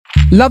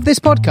Love this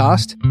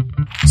podcast?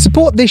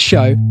 Support this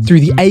show through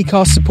the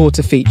Acast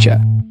supporter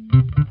feature.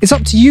 It's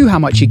up to you how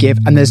much you give,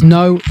 and there's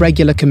no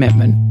regular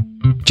commitment.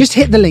 Just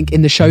hit the link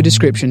in the show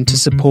description to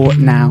support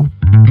now.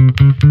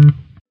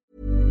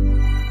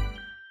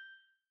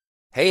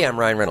 Hey, I'm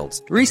Ryan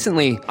Reynolds.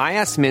 Recently, I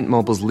asked Mint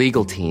Mobile's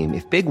legal team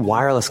if big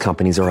wireless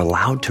companies are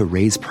allowed to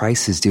raise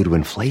prices due to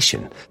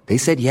inflation. They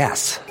said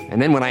yes.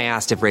 And then when I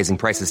asked if raising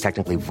prices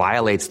technically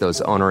violates those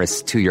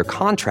onerous two-year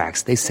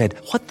contracts, they said,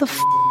 "What the f***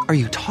 are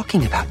you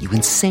talking about, you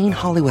insane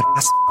Hollywood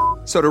ass?"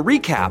 So to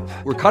recap,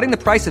 we're cutting the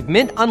price of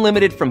Mint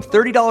Unlimited from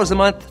 $30 a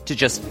month to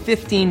just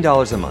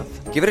 $15 a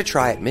month. Give it a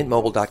try at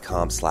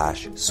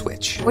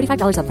mintmobile.com/switch.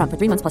 $45 up front for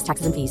 3 months plus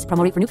taxes and fees.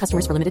 Promo rate for new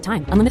customers for limited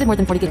time. Unlimited more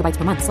than 40 gigabytes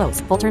per month. Slows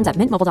full terms at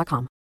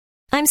mintmobile.com.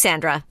 I'm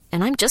Sandra,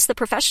 and I'm just the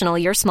professional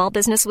your small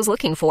business was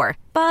looking for.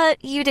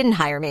 But you didn't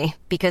hire me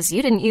because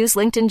you didn't use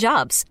LinkedIn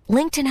Jobs.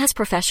 LinkedIn has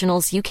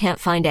professionals you can't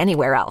find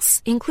anywhere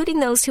else, including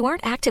those who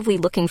aren't actively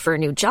looking for a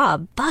new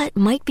job, but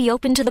might be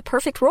open to the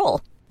perfect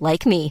role,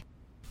 like me.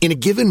 In a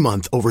given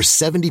month, over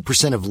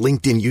 70% of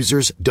LinkedIn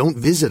users don't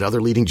visit other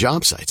leading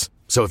job sites.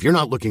 So if you're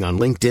not looking on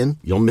LinkedIn,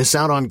 you'll miss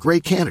out on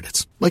great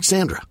candidates like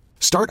Sandra.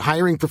 Start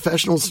hiring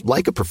professionals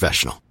like a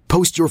professional.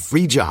 Post your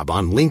free job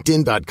on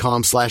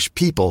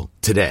linkedin.com/people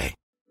today.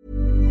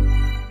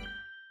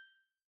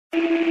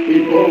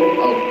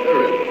 People of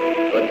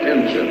Earth,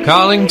 attention.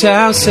 Calling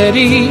Tau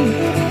City,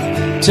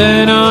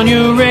 turn on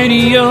your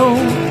radio.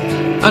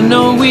 I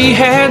know we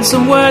had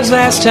some words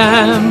last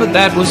time, but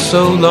that was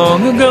so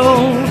long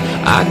ago.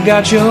 I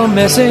got your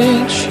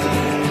message.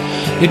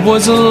 It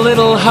was a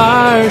little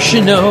harsh, you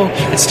know.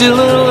 It's still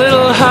a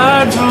little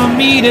hard for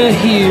me to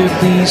hear.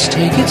 Please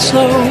take it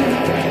slow.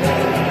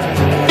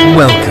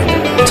 Welcome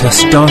to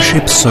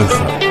Starship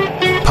Sofa,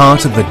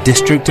 part of the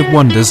District of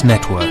Wonders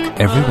network.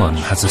 Everyone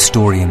has a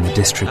story in the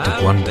District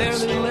of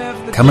Wonders.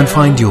 Come and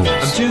find yours.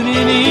 I'm tuning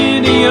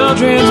in to your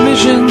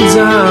transmissions.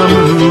 I'm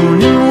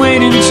marooned and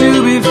waiting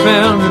to be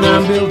found, and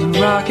I'm building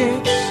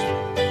rockets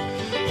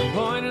and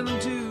pointing them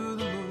to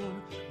the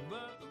moon.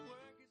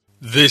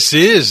 This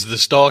is the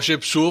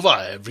Starship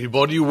Sofa.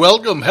 Everybody,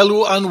 welcome,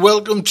 hello, and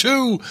welcome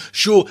to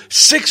show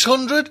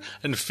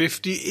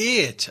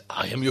 658.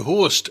 I am your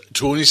host,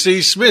 Tony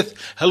C. Smith.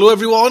 Hello,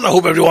 everyone. I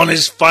hope everyone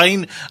is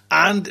fine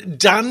and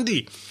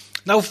dandy.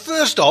 Now,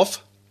 first off,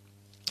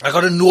 I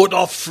got a note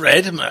off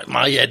Fred,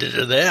 my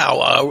editor there,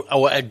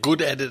 our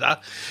good editor,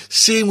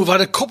 saying we've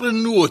had a couple of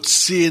notes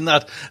saying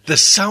that the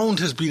sound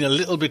has been a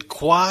little bit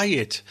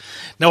quiet.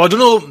 Now, I don't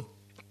know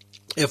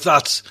if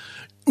that's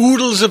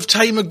oodles of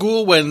time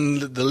ago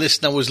when the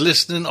listener was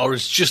listening, or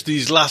it's just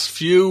these last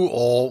few,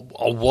 or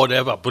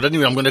whatever. But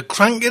anyway, I'm going to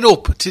crank it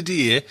up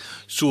today,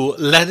 so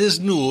let us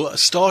know,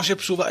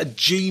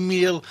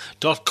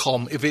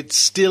 starshipsofa@gmail.com, if it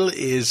still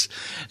is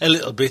a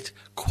little bit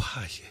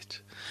quiet.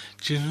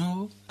 Do you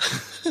know?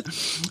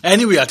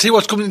 Anyway, I'll tell you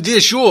what's coming in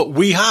today's show.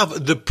 We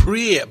have The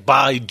Prey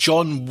by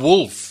John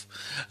Wolfe.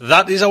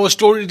 That is our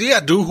story today. I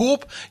do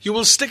hope you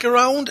will stick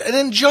around and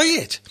enjoy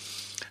it.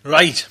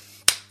 Right.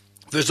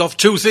 First off,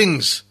 two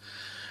things.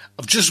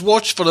 I've just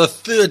watched for the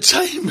third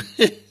time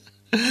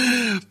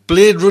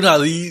Blade Runner.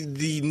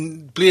 The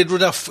Blade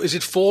Runner, is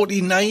it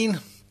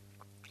 49?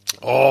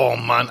 Oh,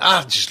 man.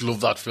 I just love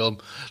that film.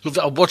 Love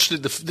that. I watched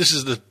it. This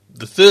is the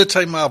third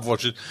time I've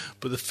watched it,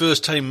 but the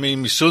first time me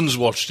and my sons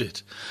watched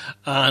it.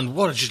 And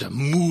what just a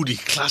moody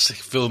classic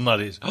film that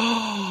is.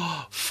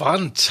 Oh,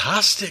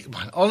 fantastic,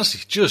 man.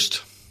 Honestly,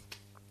 just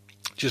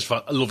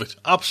fun. I love it.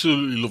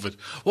 Absolutely love it.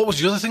 What was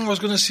the other thing I was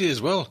going to say as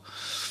well?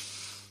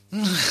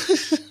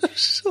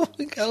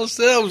 Something else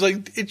there I was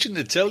like itching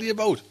to tell you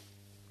about.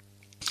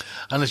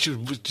 And it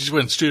just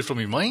went straight from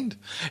my mind.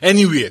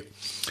 Anyway,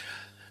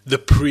 The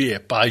Prey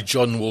by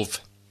John Wolfe.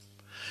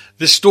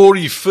 The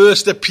story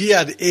first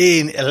appeared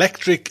in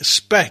Electric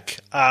Spec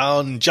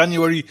on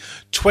January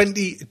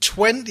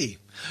 2020.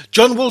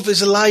 John Wolfe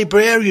is a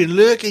librarian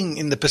lurking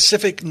in the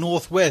Pacific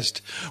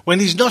Northwest. When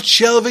he's not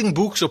shelving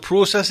books or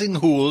processing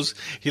holes,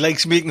 he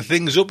likes making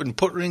things up and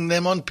putting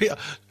them on paper.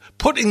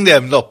 Putting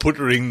them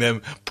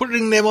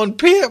on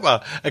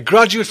paper. A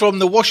graduate from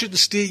the Washington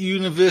State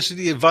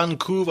University in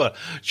Vancouver,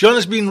 John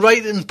has been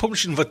writing and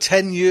publishing for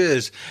 10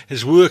 years.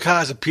 His work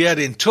has appeared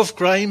in Tough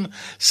Crime,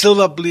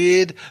 Silver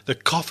Blade, The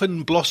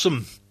Coffin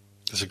Blossom,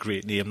 that's a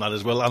great name that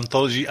as well,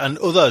 Anthology, and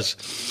others.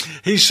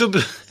 He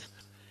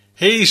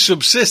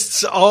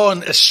subsists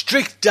on a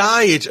strict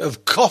diet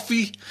of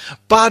coffee,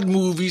 bad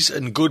movies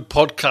and good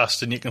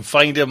podcasts, and you can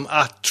find him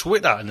at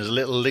Twitter, and there's a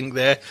little link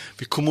there if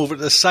you come over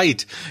to the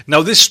site.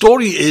 Now, this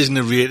story is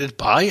narrated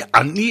by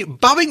Anthony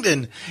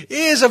Babington.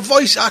 He is a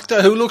voice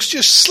actor who looks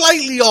just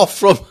slightly off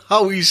from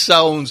how he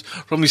sounds.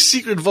 From his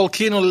secret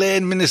volcano lair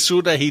in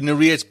Minnesota, he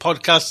narrates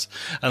podcasts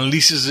and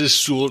leases his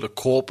soul to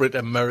corporate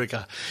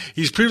America.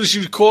 He's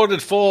previously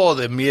recorded for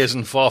The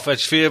Amazing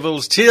Far-Fetched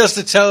Fables, Tales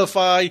to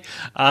Terrify,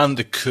 and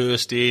The Cursed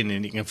Inn,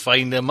 and you can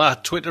find him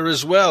at Twitter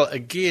as well.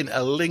 Again,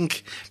 a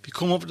link if you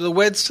come over to the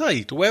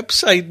website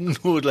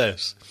no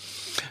less.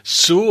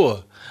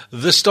 So,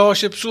 the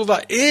Starship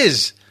Sofa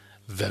is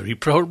very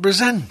proud to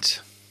present.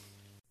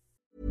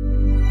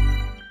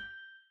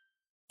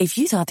 If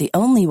you thought the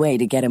only way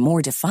to get a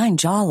more defined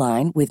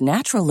jawline with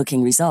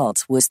natural-looking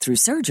results was through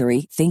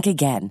surgery, think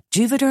again.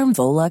 Juvederm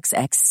Volux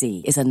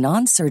XC is a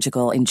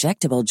non-surgical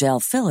injectable gel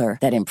filler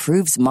that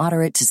improves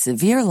moderate to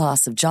severe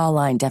loss of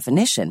jawline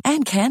definition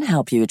and can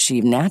help you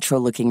achieve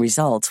natural-looking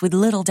results with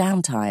little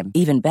downtime.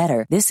 Even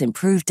better, this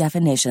improved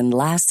definition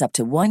lasts up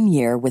to 1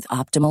 year with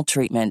optimal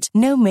treatment.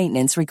 No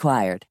maintenance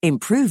required.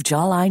 Improve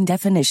jawline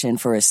definition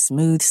for a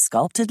smooth,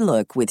 sculpted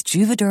look with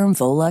Juvederm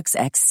Volux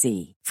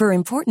XC. For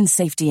important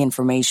safety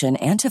information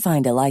and to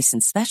find a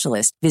licensed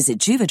specialist, visit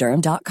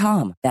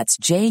Juvederm.com. That's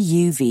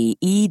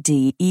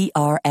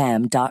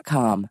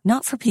JUVEDERM.com.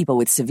 Not for people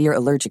with severe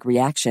allergic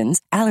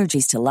reactions,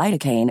 allergies to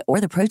lidocaine,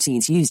 or the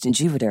proteins used in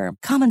Juvederm.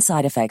 Common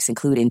side effects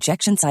include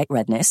injection site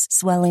redness,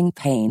 swelling,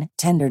 pain,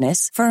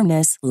 tenderness,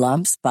 firmness,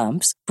 lumps,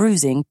 bumps,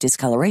 bruising,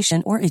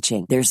 discoloration, or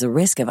itching. There's a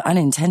risk of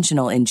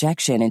unintentional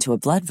injection into a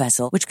blood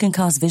vessel, which can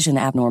cause vision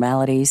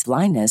abnormalities,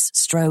 blindness,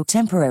 stroke,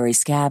 temporary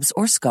scabs,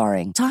 or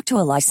scarring. Talk to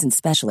a licensed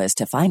specialist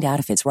to find out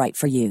if it's right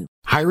for you.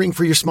 Hiring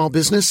for your small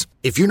business?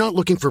 If you're not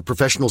looking for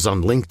professionals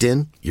on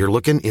LinkedIn, you're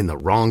looking in the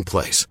wrong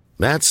place.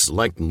 That's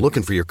like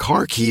looking for your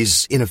car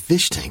keys in a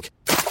fish tank.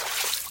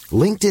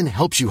 LinkedIn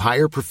helps you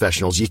hire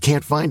professionals you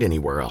can't find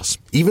anywhere else,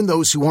 even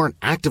those who aren't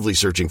actively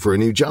searching for a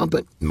new job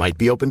but might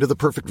be open to the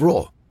perfect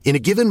role. In a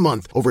given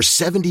month, over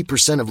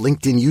 70% of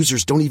LinkedIn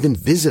users don't even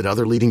visit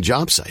other leading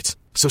job sites.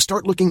 So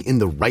start looking in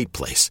the right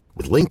place.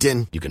 With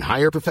LinkedIn, you can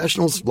hire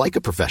professionals like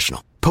a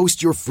professional.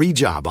 Post your free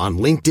job on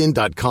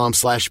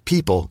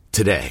linkedin.com/people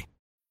today.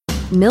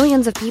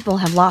 Millions of people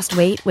have lost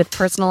weight with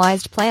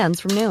personalized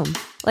plans from Noom.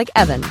 Like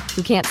Evan,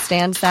 who can't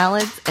stand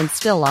salads and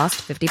still lost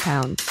 50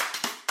 pounds.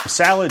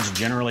 Salads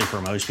generally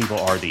for most people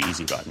are the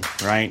easy button,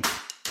 right?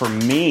 For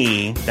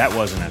me, that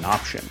wasn't an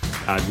option.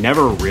 I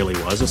never really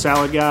was a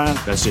salad guy.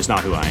 That's just not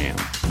who I am.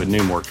 But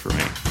Noom worked for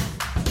me.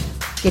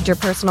 Get your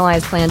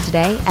personalized plan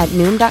today at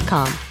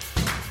Noom.com.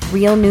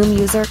 Real Noom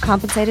user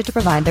compensated to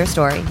provide their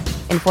story.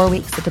 In 4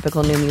 weeks, the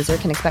typical Noom user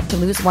can expect to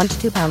lose 1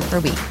 to 2 pounds per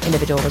week.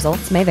 Individual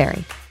results may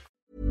vary.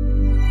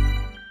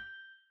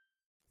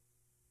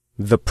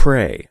 The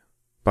Prey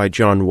by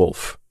John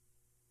Wolfe.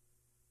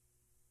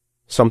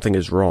 Something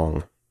is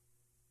wrong.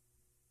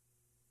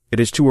 It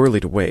is too early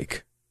to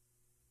wake.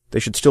 They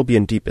should still be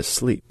in deepest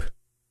sleep.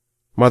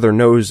 Mother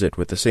knows it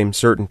with the same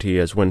certainty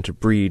as when to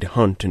breed,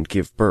 hunt, and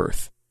give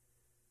birth.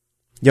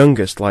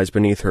 Youngest lies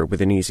beneath her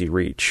within easy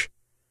reach.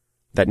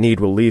 That need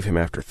will leave him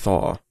after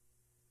thaw.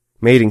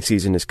 Mating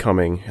season is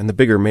coming, and the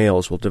bigger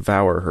males will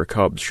devour her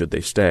cubs should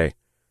they stay.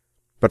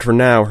 But for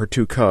now, her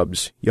 2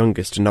 cubs,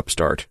 Youngest and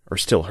Upstart, are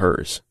still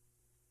hers.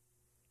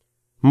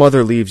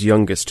 Mother leaves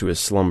Youngest to his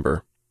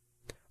slumber.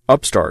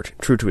 Upstart,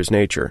 true to his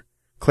nature,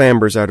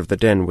 clambers out of the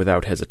den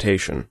without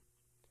hesitation.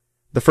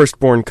 The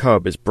firstborn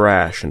cub is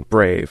brash and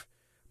brave,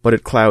 but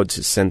it clouds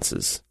his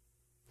senses.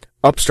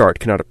 Upstart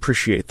cannot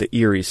appreciate the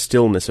eerie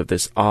stillness of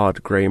this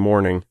odd gray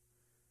morning.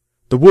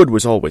 The wood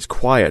was always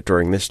quiet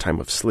during this time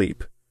of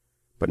sleep,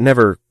 but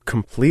never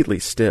completely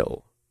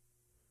still.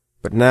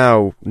 But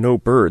now no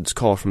birds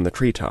call from the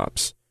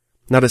treetops.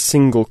 Not a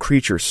single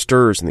creature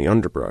stirs in the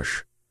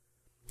underbrush.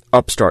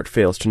 Upstart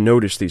fails to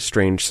notice these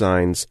strange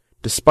signs,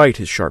 despite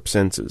his sharp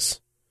senses.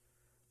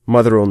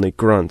 Mother only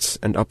grunts,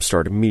 and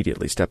Upstart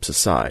immediately steps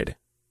aside.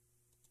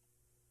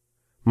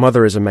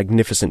 Mother is a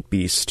magnificent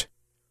beast.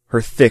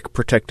 Her thick,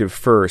 protective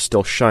fur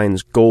still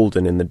shines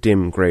golden in the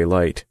dim gray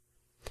light.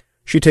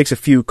 She takes a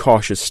few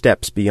cautious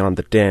steps beyond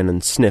the den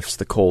and sniffs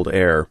the cold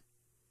air.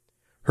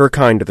 Her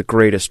kind are the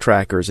greatest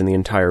trackers in the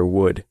entire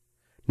wood.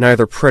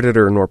 Neither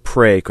predator nor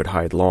prey could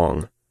hide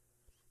long.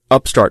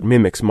 Upstart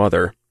mimics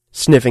Mother,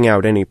 sniffing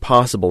out any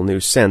possible new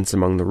scents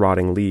among the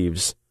rotting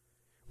leaves.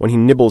 When he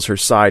nibbles her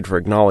side for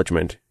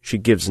acknowledgement, she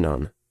gives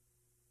none.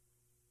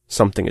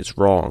 Something is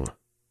wrong.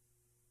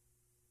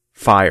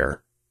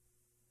 Fire.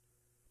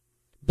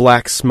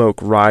 Black smoke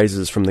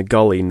rises from the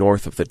gully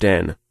north of the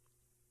den.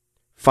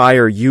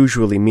 Fire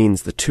usually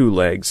means the 2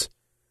 legs,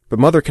 but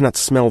Mother cannot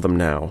smell them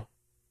now.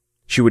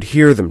 She would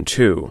hear them,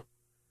 too.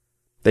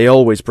 They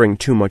always bring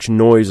too much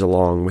noise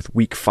along with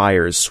weak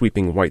fires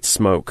sweeping white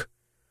smoke.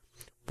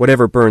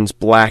 Whatever burns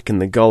black in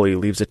the gully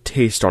leaves a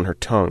taste on her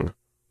tongue,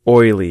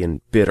 oily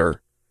and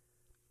bitter.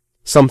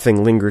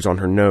 Something lingers on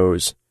her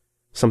nose,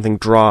 something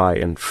dry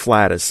and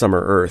flat as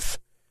summer earth,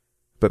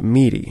 but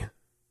meaty,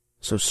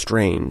 so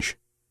strange.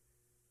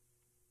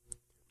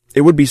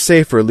 It would be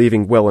safer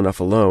leaving well enough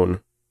alone.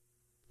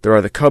 There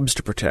are the cubs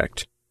to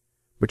protect,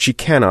 but she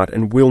cannot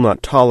and will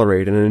not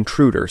tolerate an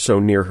intruder so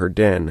near her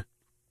den.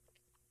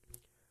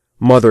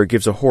 Mother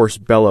gives a hoarse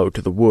bellow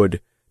to the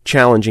wood,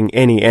 challenging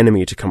any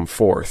enemy to come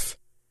forth.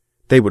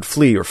 They would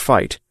flee or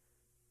fight,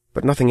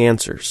 but nothing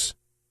answers.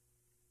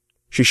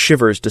 She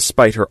shivers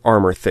despite her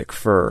armor-thick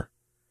fur.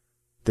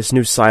 This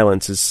new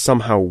silence is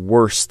somehow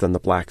worse than the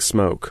black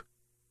smoke.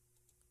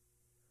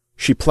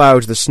 She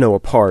plows the snow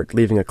apart,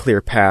 leaving a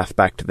clear path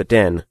back to the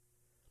den.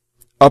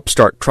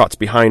 Upstart trots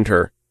behind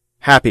her,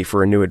 happy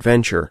for a new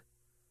adventure.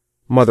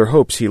 Mother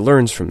hopes he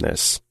learns from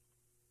this.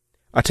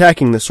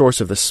 Attacking the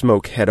source of the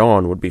smoke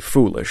head-on would be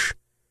foolish.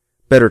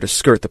 Better to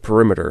skirt the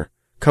perimeter,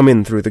 come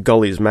in through the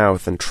gully's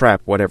mouth and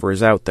trap whatever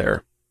is out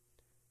there.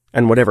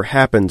 And whatever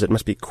happens, it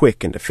must be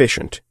quick and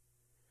efficient.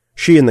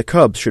 She and the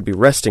cubs should be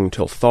resting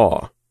till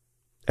thaw.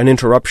 An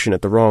interruption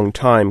at the wrong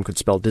time could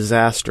spell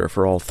disaster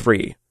for all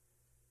three.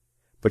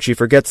 But she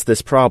forgets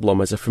this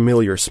problem as a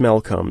familiar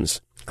smell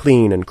comes,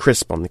 clean and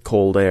crisp on the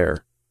cold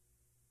air.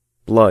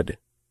 Blood.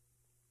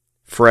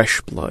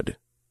 Fresh blood.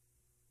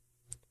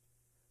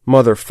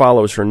 Mother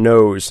follows her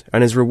nose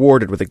and is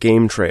rewarded with a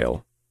game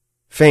trail.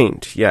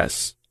 Faint,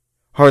 yes.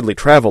 Hardly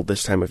traveled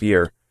this time of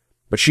year,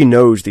 but she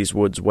knows these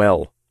woods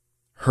well.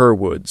 Her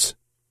woods.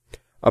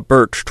 A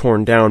birch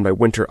torn down by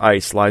winter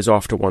ice lies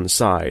off to one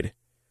side.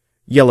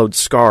 Yellowed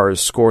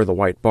scars score the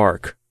white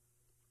bark.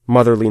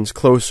 Mother leans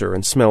closer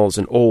and smells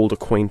an old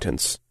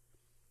acquaintance.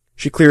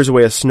 She clears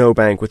away a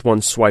snowbank with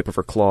one swipe of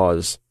her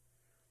claws.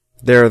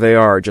 There they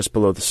are, just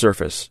below the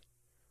surface.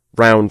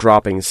 Round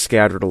droppings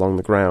scattered along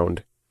the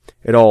ground.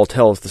 It all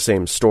tells the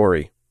same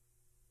story.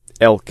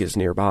 Elk is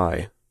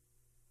nearby.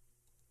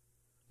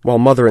 While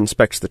Mother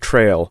inspects the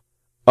trail,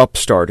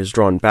 Upstart is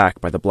drawn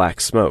back by the black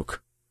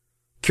smoke.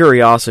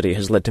 Curiosity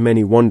has led to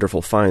many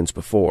wonderful finds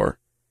before.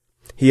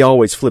 He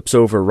always flips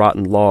over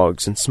rotten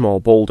logs and small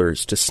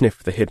boulders to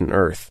sniff the hidden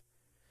earth.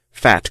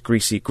 Fat,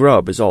 greasy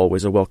grub is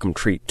always a welcome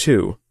treat,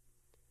 too.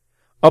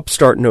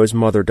 Upstart knows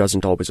Mother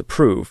doesn't always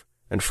approve,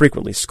 and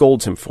frequently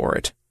scolds him for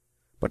it.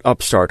 But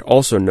Upstart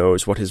also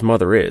knows what his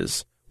mother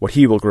is, what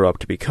he will grow up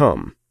to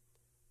become.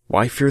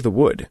 Why fear the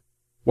wood?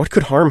 What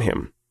could harm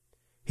him?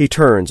 He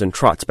turns and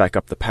trots back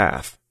up the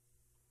path.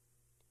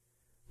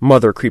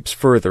 Mother creeps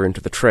further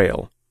into the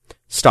trail,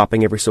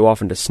 stopping every so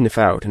often to sniff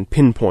out and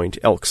pinpoint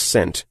Elk's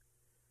scent.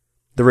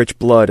 The rich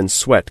blood and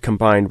sweat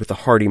combined with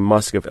the hearty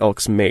musk of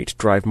Elk's mate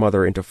drive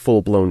Mother into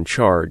full-blown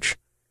charge.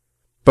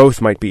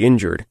 Both might be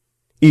injured,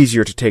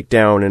 easier to take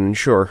down and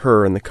ensure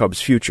her and the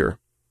cub's future.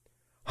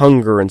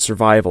 Hunger and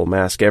survival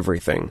mask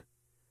everything.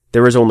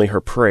 There is only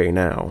her prey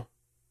now.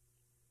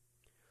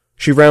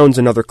 She rounds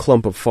another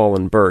clump of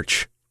fallen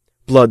birch.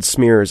 Blood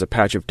smears a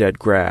patch of dead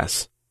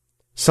grass.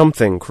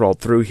 Something crawled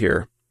through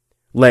here,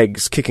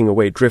 legs kicking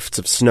away drifts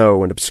of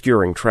snow and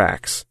obscuring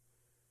tracks.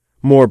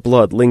 More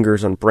blood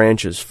lingers on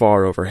branches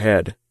far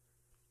overhead.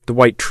 The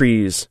white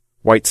trees,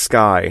 white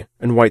sky,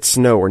 and white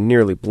snow are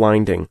nearly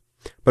blinding,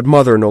 but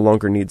Mother no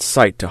longer needs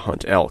sight to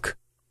hunt elk.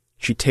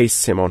 She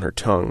tastes him on her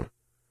tongue.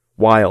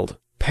 Wild,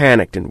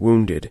 panicked, and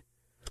wounded.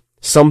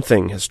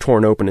 Something has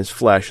torn open his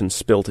flesh and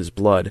spilt his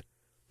blood.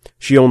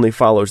 She only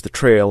follows the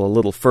trail a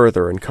little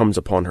further and comes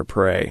upon her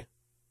prey.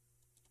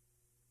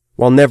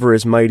 While never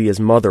as mighty as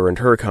Mother and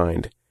her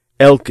kind,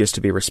 Elk is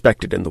to be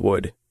respected in the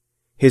wood.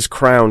 His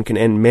crown can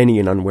end many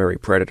an unwary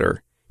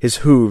predator, his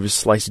hooves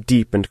slice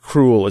deep and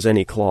cruel as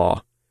any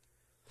claw.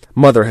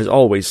 Mother has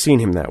always seen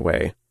him that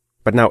way,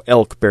 but now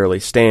Elk barely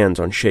stands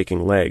on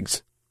shaking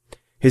legs.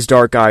 His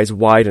dark eyes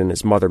widen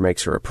as Mother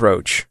makes her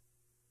approach.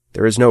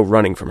 There is no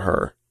running from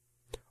her.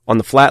 On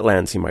the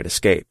flatlands he might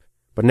escape,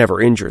 but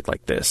never injured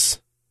like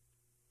this.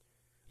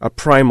 A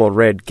primal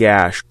red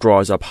gash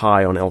draws up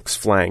high on Elk's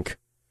flank.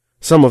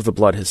 Some of the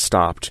blood has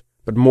stopped,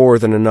 but more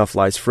than enough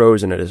lies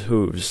frozen at his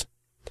hooves.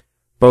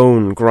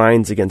 Bone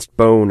grinds against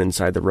bone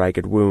inside the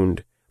ragged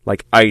wound,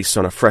 like ice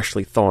on a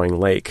freshly thawing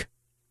lake.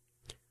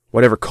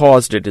 Whatever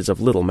caused it is of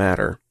little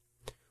matter.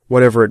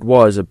 Whatever it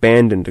was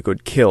abandoned a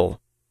good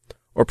kill,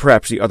 or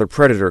perhaps the other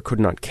predator could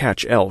not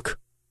catch Elk.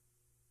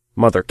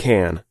 Mother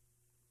can.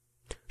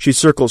 She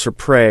circles her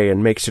prey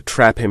and makes to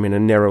trap him in a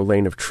narrow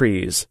lane of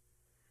trees.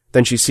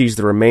 Then she sees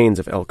the remains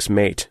of Elk's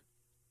mate.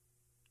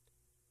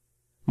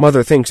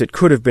 Mother thinks it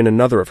could have been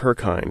another of her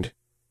kind,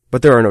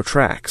 but there are no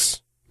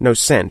tracks, no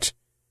scent,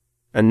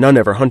 and none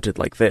ever hunted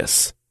like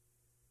this.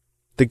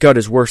 The gut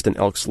is worse than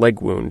Elk's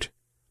leg wound.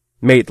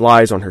 Mate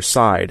lies on her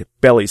side,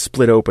 belly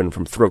split open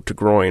from throat to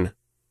groin.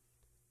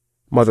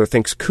 Mother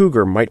thinks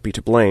Cougar might be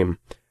to blame,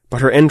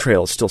 but her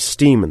entrails still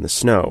steam in the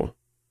snow.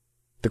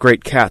 The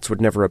great cats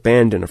would never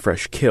abandon a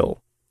fresh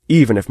kill,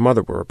 even if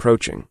Mother were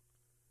approaching.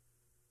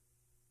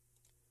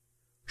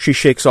 She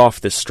shakes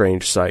off this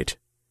strange sight.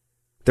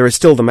 There is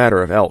still the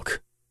matter of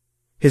Elk.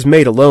 His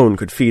mate alone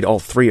could feed all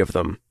three of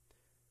them,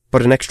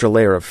 but an extra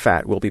layer of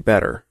fat will be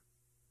better.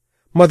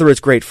 Mother is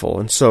grateful,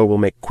 and so will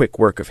make quick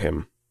work of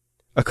him.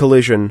 A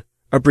collision,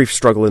 a brief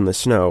struggle in the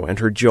snow, and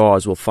her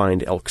jaws will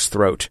find Elk's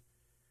throat.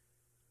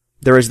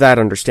 There is that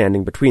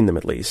understanding between them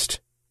at least.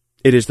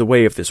 It is the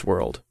way of this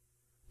world.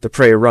 The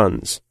prey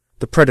runs,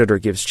 the predator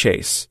gives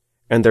chase,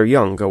 and their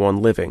young go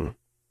on living.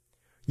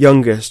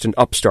 Youngest and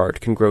Upstart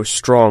can grow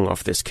strong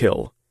off this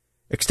kill,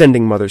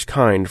 extending Mother's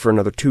kind for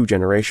another 2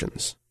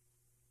 generations.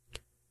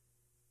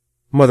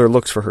 Mother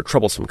looks for her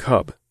troublesome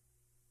cub.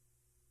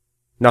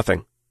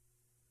 Nothing.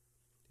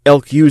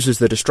 Elk uses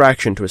the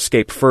distraction to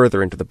escape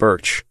further into the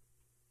birch.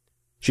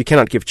 She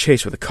cannot give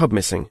chase with a cub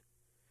missing,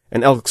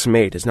 and Elk's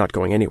mate is not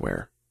going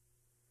anywhere.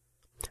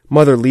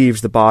 Mother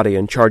leaves the body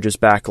and charges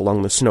back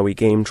along the snowy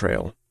game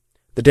trail.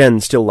 The den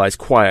still lies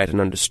quiet and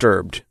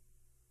undisturbed.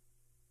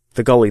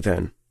 The gully,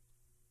 then.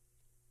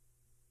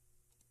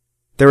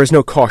 There is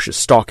no cautious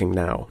stalking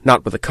now,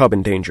 not with a cub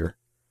in danger.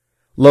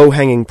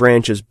 Low-hanging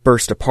branches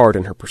burst apart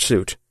in her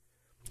pursuit.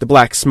 The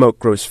black smoke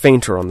grows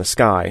fainter on the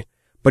sky,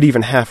 but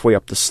even halfway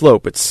up the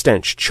slope its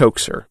stench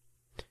chokes her.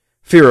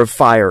 Fear of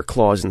fire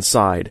claws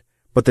inside,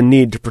 but the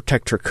need to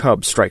protect her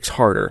cub strikes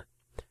harder.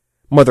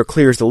 Mother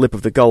clears the lip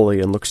of the gully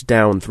and looks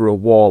down through a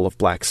wall of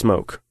black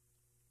smoke.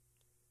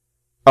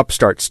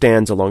 Upstart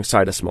stands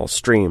alongside a small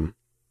stream.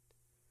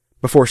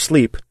 Before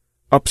sleep,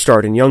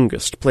 Upstart and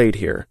Youngest played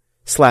here,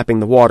 slapping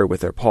the water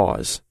with their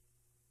paws.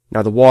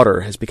 Now the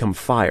water has become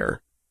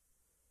fire.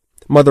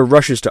 Mother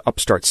rushes to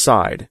Upstart's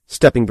side,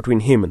 stepping between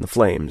him and the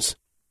flames.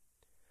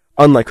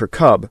 Unlike her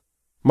cub,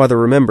 Mother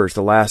remembers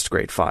the last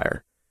great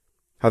fire,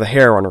 how the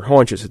hair on her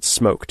haunches had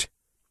smoked.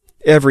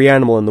 Every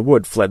animal in the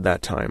wood fled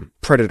that time,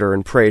 predator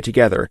and prey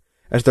together,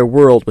 as their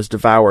world was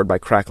devoured by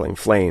crackling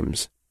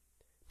flames.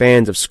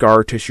 Bands of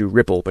scar tissue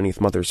ripple beneath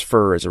Mother's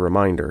fur as a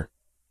reminder.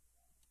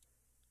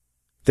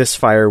 This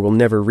fire will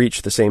never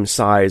reach the same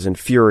size and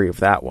fury of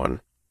that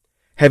one.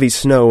 Heavy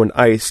snow and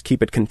ice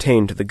keep it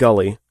contained to the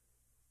gully.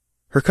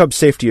 Her cub's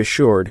safety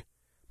assured,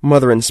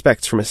 Mother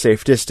inspects from a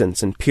safe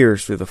distance and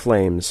peers through the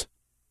flames.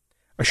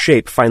 A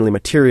shape finally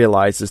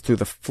materializes through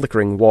the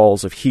flickering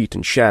walls of heat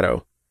and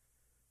shadow.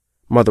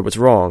 Mother was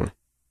wrong.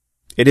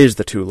 It is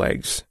the Two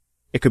Legs.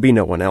 It could be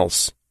no one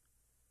else.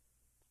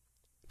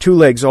 Two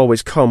Legs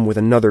always come with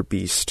another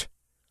beast.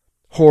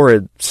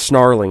 Horrid,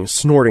 snarling,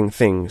 snorting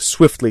things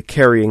swiftly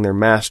carrying their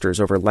masters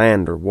over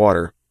land or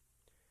water.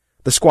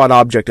 The squat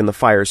object in the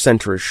fire's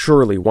center is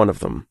surely one of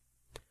them.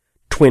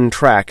 Twin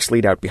tracks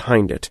lead out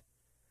behind it.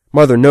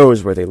 Mother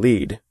knows where they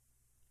lead.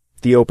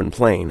 The open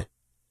plain.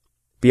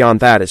 Beyond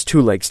that is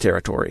Two Legs'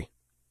 territory.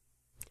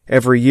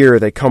 Every year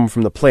they come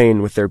from the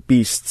plain with their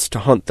beasts to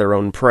hunt their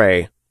own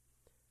prey.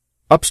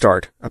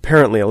 Upstart,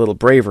 apparently a little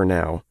braver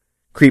now,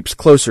 creeps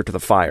closer to the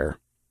fire.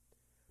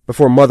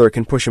 Before Mother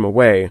can push him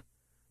away,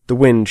 the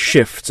wind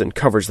shifts and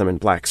covers them in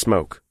black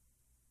smoke.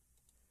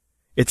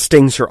 It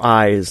stings her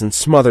eyes and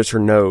smothers her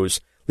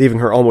nose, leaving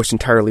her almost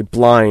entirely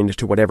blind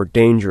to whatever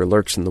danger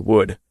lurks in the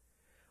wood.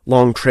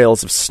 Long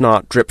trails of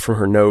snot drip from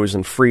her nose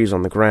and freeze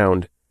on the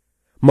ground.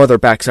 Mother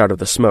backs out of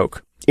the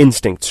smoke,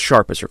 instincts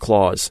sharp as her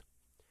claws.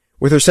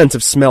 With her sense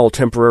of smell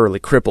temporarily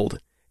crippled,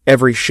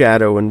 every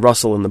shadow and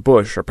rustle in the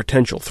bush are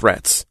potential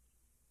threats.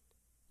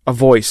 A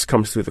voice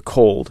comes through the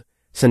cold,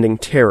 sending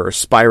terror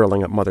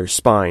spiraling up Mother's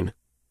spine.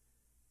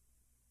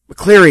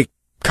 "McCleary,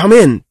 come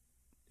in!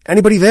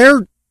 Anybody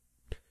there?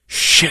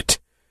 Shit!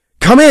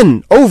 Come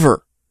in!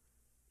 Over!"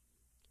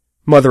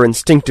 Mother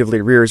instinctively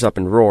rears up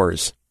and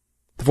roars.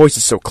 The voice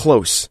is so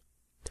close.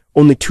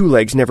 Only Two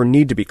Legs never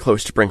need to be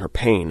close to bring her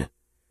pain.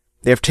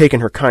 They have taken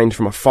her kind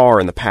from afar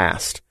in the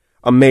past,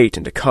 a mate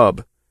and a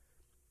cub.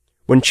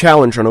 When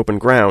challenged on open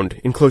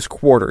ground, in close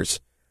quarters,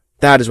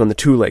 that is when the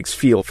Two Legs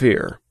feel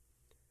fear.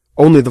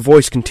 Only the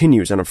voice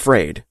continues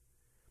unafraid.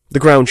 The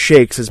ground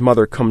shakes as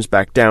Mother comes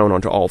back down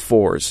onto all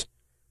fours.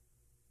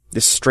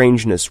 This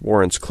strangeness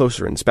warrants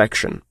closer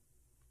inspection.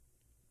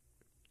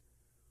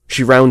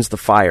 She rounds the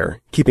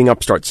fire, keeping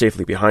Upstart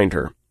safely behind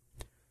her.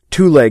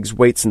 Two Legs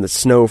waits in the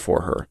snow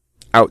for her,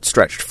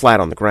 outstretched flat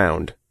on the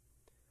ground.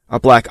 A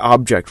black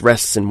object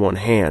rests in one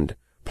hand,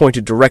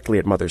 pointed directly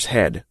at Mother's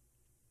head.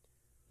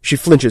 She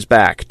flinches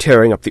back,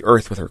 tearing up the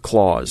earth with her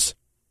claws.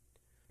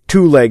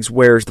 Two Legs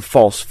wears the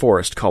false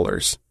forest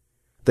colors.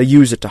 They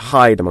use it to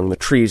hide among the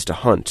trees to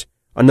hunt,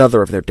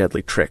 another of their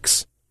deadly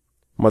tricks.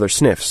 Mother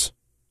sniffs,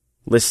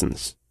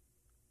 listens.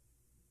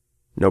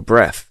 No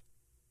breath.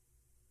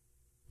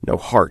 No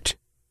heart.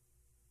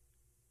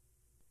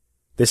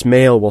 This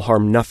male will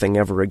harm nothing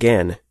ever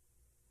again.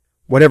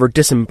 Whatever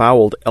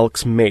disemboweled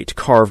elk's mate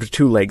carved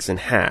Two Legs in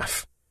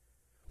half.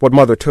 What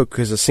Mother took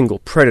as a single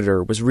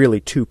predator was really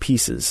two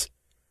pieces.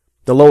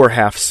 The lower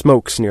half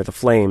smokes near the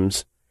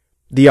flames.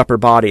 The upper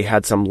body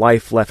had some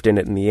life left in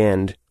it in the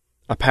end.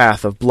 A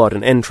path of blood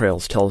and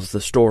entrails tells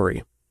the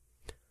story.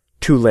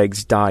 Two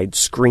Legs died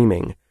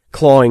screaming,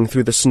 clawing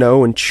through the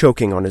snow and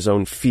choking on his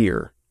own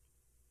fear.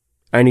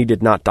 And he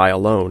did not die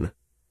alone.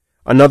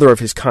 Another of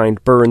his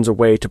kind burns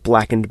away to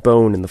blackened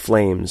bone in the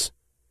flames.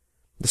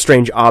 The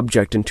strange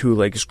object in Two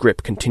Legs'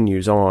 grip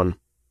continues on.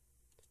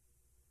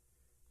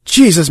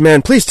 "Jesus,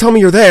 man, please tell me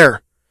you're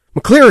there!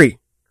 McCleary!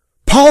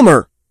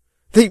 Palmer!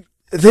 They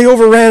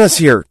overran us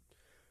here.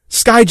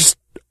 Sky just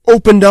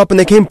opened up and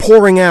they came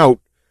pouring out.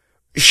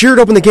 Sheared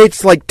open the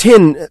gates like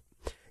tin.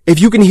 If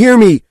you can hear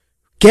me,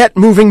 get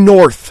moving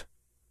north."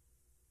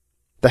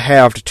 The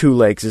halved Two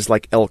Legs is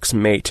like elk's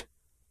mate.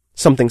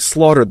 Something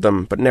slaughtered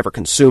them, but never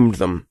consumed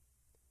them.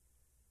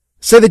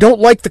 "Say they don't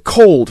like the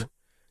cold.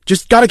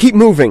 Just gotta keep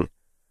moving.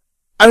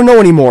 I don't know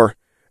anymore.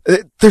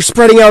 They're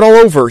spreading out all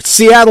over.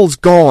 Seattle's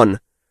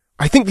gone.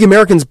 I think the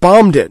Americans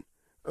bombed it.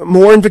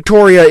 More in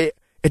Victoria.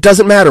 It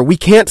doesn't matter. We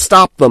can't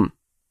stop them."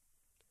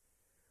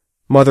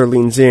 Mother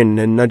leans in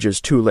and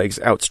nudges Two Legs'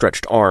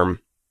 outstretched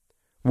arm.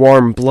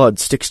 Warm blood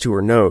sticks to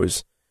her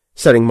nose,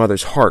 setting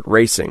Mother's heart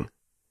racing.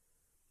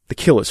 The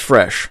kill is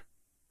fresh.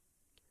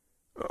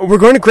 "We're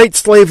going to Great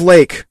Slave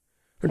Lake.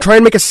 Try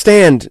and make a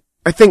stand.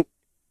 I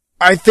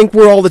think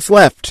we're all that's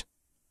left."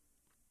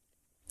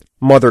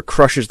 Mother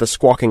crushes the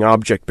squawking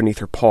object beneath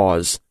her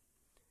paws.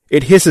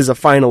 It hisses a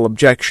final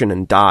objection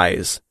and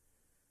dies.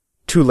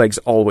 Two Legs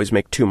always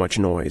make too much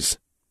noise.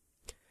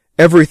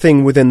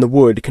 Everything within the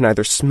wood can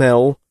either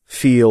smell,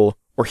 feel,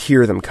 or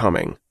hear them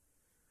coming,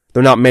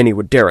 though not many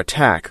would dare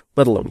attack,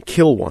 let alone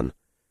kill one.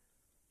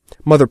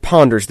 Mother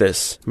ponders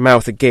this,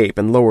 mouth agape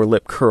and lower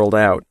lip curled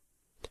out.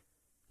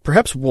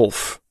 Perhaps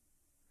wolf.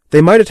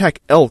 They might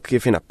attack elk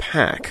if in a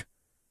pack.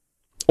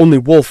 Only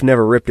wolf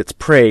never ripped its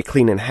prey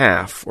clean in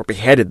half, or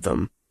beheaded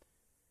them.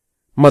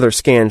 Mother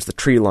scans the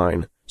tree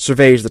line,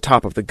 surveys the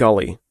top of the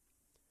gully.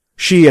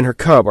 She and her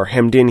cub are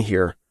hemmed in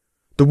here.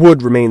 The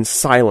wood remains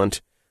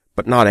silent,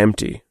 but not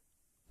empty.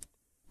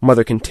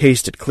 Mother can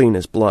taste it clean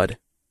as blood.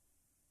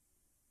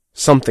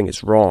 Something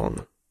is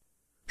wrong.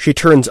 She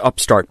turns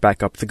Upstart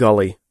back up the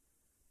gully.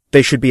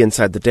 They should be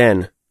inside the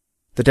den.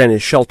 The den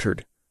is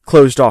sheltered,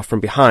 closed off from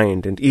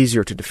behind, and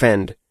easier to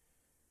defend.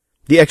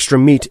 The extra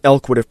meat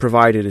Elk would have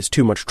provided is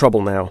too much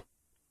trouble now.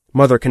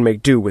 Mother can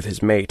make do with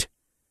his mate.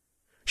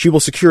 She will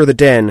secure the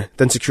den,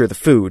 then secure the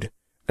food,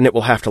 and it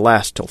will have to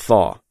last till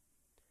thaw.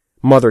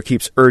 Mother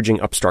keeps urging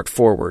Upstart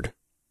forward.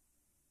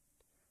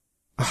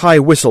 A high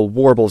whistle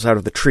warbles out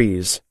of the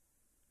trees.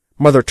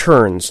 Mother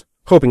turns,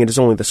 hoping it is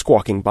only the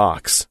squawking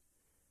box.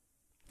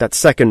 That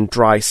second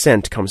dry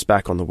scent comes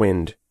back on the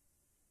wind.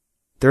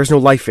 There is no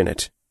life in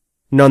it,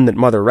 none that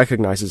Mother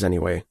recognizes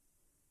anyway.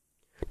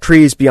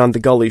 Trees beyond the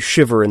gully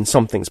shiver in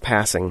something's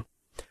passing,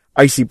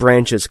 icy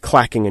branches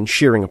clacking and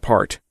shearing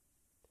apart.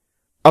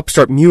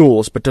 Upstart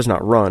mules but does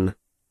not run.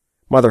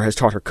 Mother has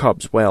taught her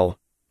cubs well.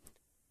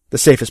 The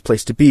safest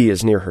place to be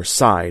is near her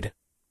side.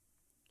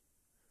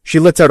 She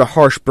lets out a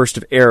harsh burst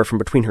of air from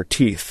between her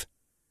teeth.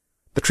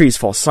 The trees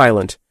fall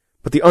silent,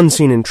 but the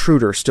unseen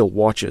intruder still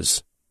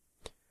watches.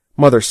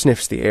 Mother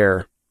sniffs the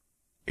air.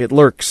 It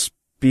lurks,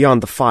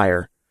 beyond the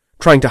fire,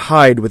 trying to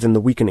hide within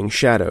the weakening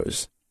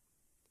shadows.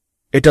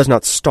 It does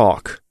not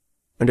stalk,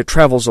 and it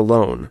travels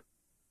alone.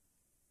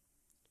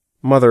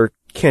 Mother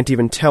can't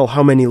even tell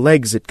how many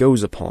legs it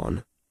goes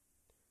upon.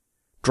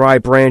 Dry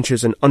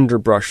branches and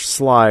underbrush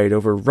slide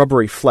over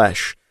rubbery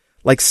flesh,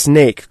 like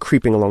snake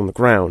creeping along the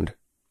ground.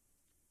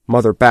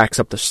 Mother backs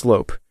up the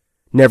slope,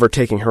 never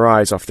taking her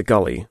eyes off the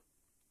gully.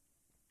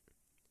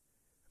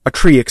 A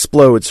tree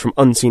explodes from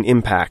unseen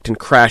impact and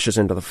crashes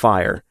into the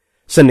fire,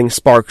 sending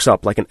sparks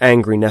up like an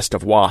angry nest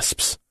of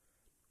wasps.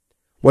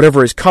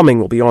 Whatever is coming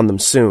will be on them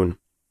soon.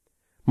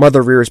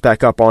 Mother rears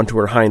back up onto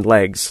her hind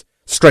legs,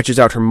 stretches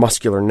out her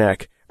muscular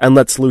neck, and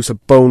lets loose a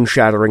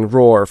bone-shattering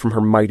roar from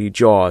her mighty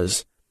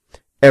jaws.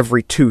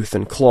 Every tooth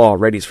and claw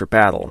readies for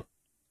battle.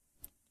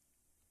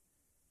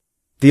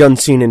 The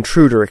unseen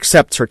intruder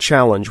accepts her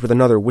challenge with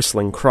another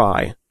whistling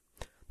cry.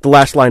 The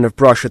last line of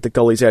brush at the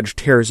gully's edge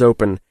tears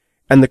open,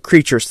 and the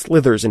creature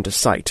slithers into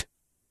sight.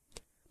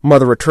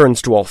 Mother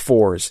returns to all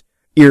fours,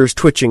 ears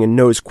twitching and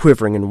nose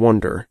quivering in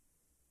wonder.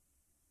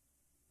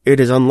 It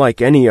is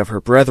unlike any of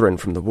her brethren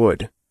from the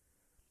wood.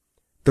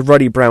 The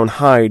ruddy brown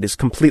hide is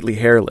completely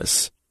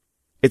hairless.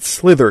 It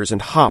slithers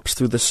and hops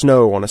through the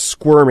snow on a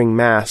squirming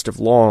mast of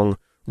long,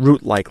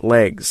 root-like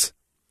legs.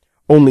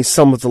 Only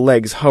some of the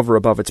legs hover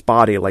above its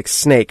body like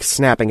snakes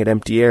snapping at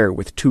empty air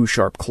with two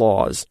sharp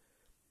claws.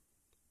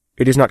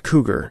 It is not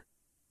cougar.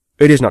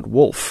 It is not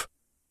wolf.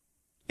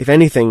 If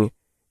anything,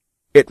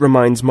 it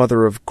reminds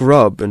Mother of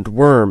grub and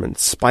worm and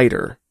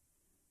spider.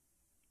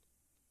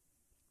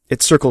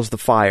 It circles the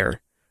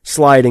fire,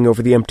 sliding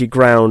over the empty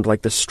ground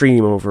like the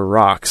stream over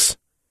rocks.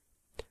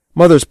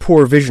 Mother's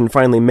poor vision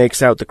finally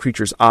makes out the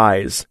creature's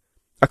eyes,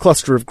 a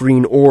cluster of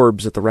green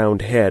orbs at the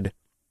round head.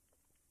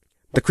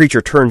 The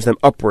creature turns them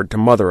upward to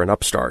Mother and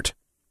Upstart.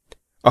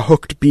 A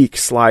hooked beak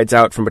slides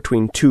out from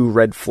between two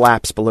red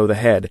flaps below the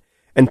head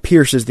and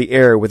pierces the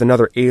air with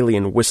another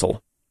alien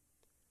whistle.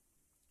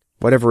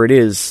 Whatever it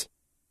is,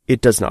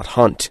 it does not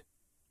hunt.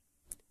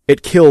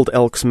 It killed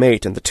Elk's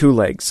mate and the two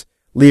legs,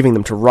 leaving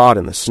them to rot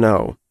in the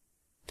snow.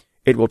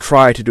 It will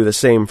try to do the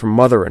same for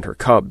Mother and her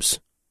cubs.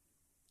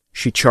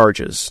 She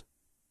charges.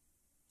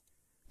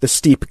 The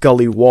steep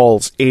gully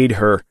walls aid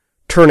her,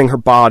 turning her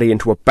body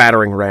into a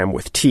battering ram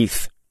with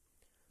teeth.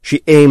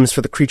 She aims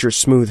for the creature's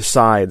smooth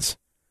sides.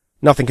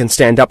 Nothing can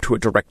stand up to a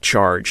direct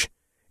charge.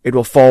 It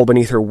will fall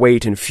beneath her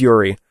weight and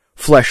fury,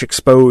 flesh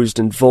exposed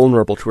and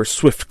vulnerable to her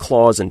swift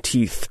claws and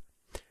teeth.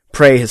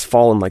 Prey has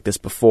fallen like this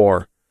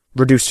before,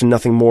 reduced to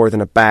nothing more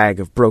than a bag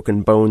of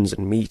broken bones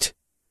and meat.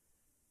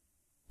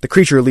 The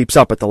creature leaps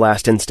up at the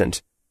last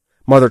instant.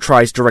 Mother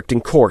tries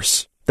directing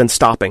course, then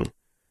stopping,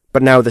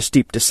 but now the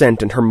steep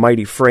descent and her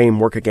mighty frame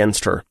work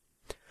against her.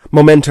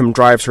 Momentum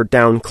drives her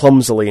down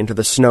clumsily into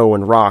the snow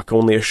and rock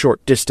only a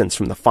short distance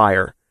from the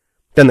fire.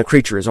 Then the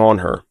creature is on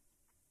her.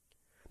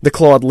 The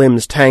clawed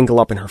limbs tangle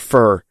up in her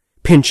fur,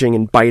 pinching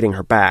and biting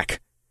her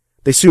back.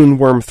 They soon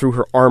worm through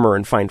her armor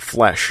and find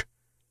flesh.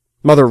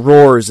 Mother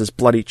roars as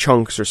bloody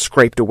chunks are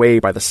scraped away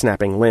by the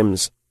snapping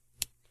limbs.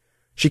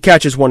 She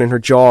catches one in her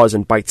jaws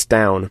and bites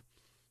down.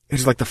 It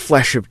is like the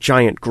flesh of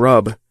giant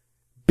grub.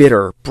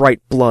 Bitter,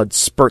 bright blood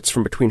spurts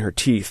from between her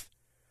teeth.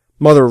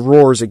 Mother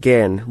roars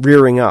again,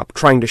 rearing up,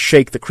 trying to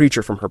shake the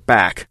creature from her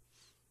back.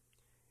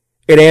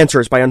 It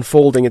answers by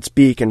unfolding its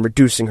beak and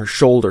reducing her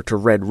shoulder to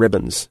red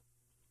ribbons.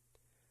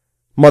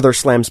 Mother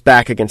slams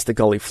back against the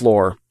gully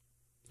floor.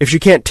 If she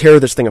can't tear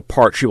this thing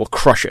apart, she will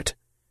crush it.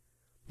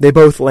 They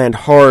both land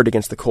hard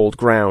against the cold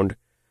ground,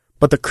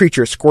 but the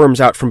creature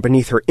squirms out from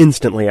beneath her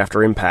instantly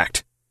after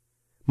impact.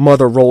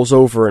 Mother rolls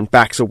over and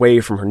backs away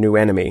from her new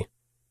enemy.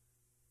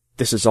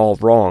 This is all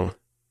wrong.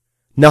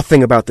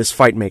 Nothing about this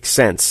fight makes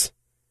sense.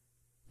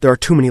 There are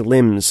too many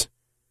limbs.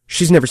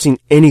 She's never seen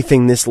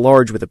anything this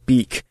large with a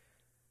beak,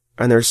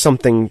 and there's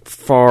something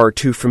far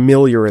too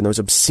familiar in those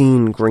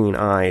obscene green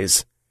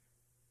eyes.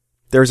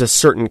 There's a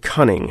certain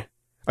cunning,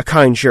 a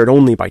kind shared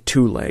only by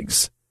two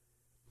legs.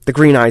 The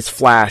green eyes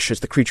flash as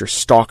the creature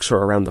stalks her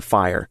around the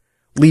fire,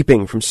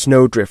 leaping from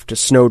snowdrift to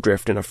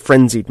snowdrift in a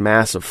frenzied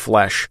mass of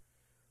flesh.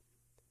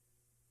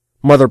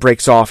 Mother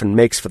breaks off and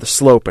makes for the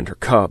slope and her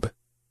cub.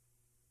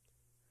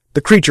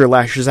 The creature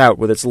lashes out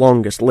with its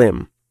longest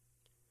limb.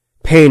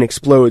 Pain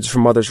explodes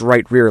from Mother's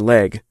right rear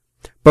leg.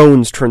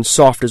 Bones turn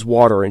soft as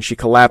water and she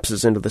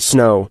collapses into the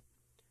snow.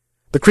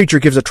 The creature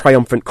gives a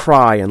triumphant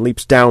cry and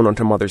leaps down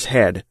onto Mother's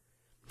head.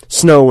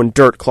 Snow and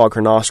dirt clog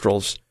her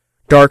nostrils.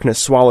 Darkness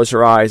swallows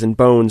her eyes and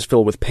bones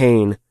fill with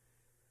pain.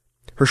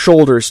 Her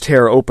shoulders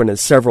tear open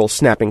as several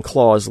snapping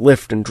claws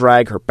lift and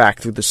drag her back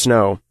through the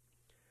snow.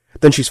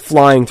 Then she's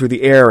flying through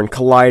the air and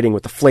colliding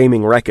with the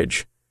flaming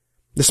wreckage.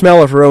 The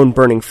smell of her own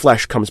burning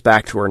flesh comes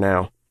back to her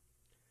now.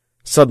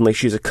 Suddenly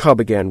she's a cub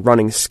again,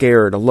 running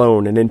scared,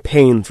 alone, and in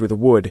pain through the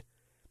wood.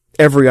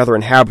 Every other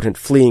inhabitant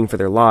fleeing for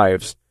their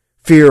lives.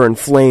 Fear and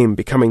flame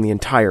becoming the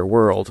entire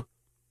world.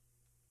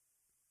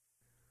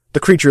 The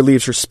creature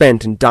leaves her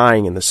spent and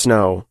dying in the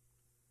snow.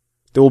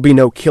 There will be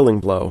no killing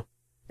blow,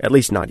 at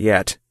least not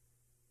yet.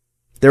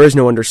 There is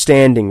no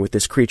understanding with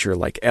this creature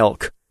like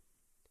elk.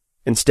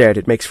 Instead,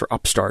 it makes for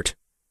upstart.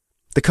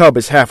 The cub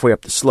is halfway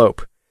up the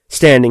slope,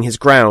 standing his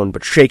ground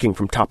but shaking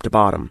from top to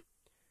bottom.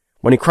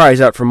 When he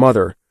cries out for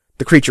Mother,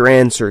 the creature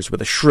answers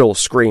with a shrill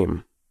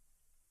scream.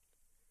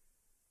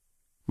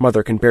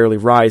 Mother can barely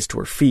rise to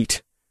her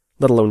feet,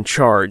 let alone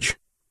charge.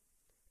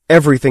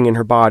 Everything in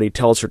her body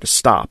tells her to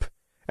stop,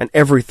 and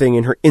everything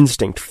in her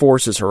instinct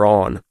forces her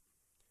on.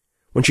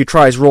 When she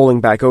tries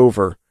rolling back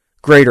over,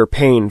 greater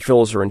pain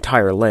fills her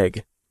entire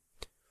leg.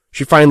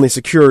 She finally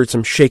secures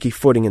some shaky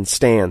footing and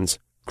stands,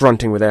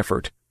 grunting with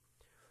effort.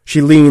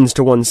 She leans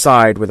to one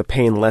side where the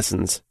pain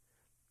lessens.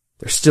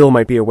 There still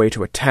might be a way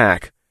to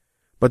attack,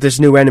 but this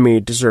new enemy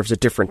deserves a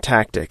different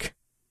tactic.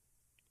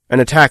 An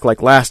attack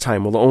like last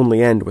time will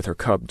only end with her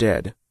cub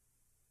dead.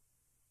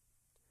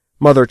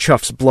 Mother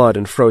chuffs blood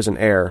and frozen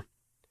air.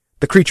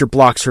 The creature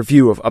blocks her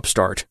view of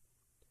upstart.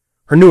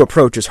 Her new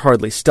approach is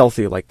hardly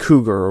stealthy like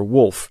cougar or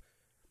wolf,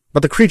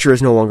 but the creature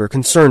is no longer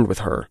concerned with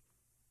her.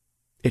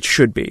 It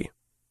should be.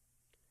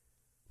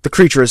 The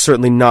creature is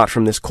certainly not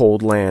from this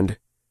cold land.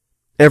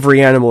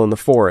 Every animal in the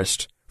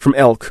forest, from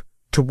elk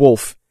to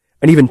wolf,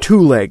 and even two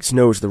legs,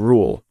 knows the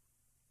rule.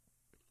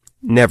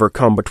 Never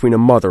come between a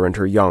mother and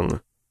her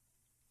young.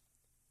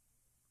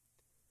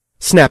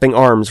 Snapping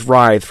arms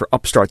writhe for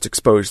Upstart's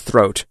exposed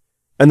throat,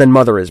 and then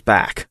Mother is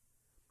back.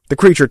 The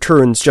creature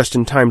turns just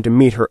in time to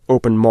meet her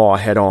open maw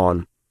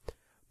head-on.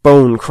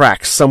 Bone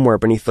cracks somewhere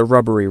beneath the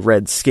rubbery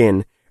red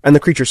skin, and the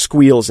creature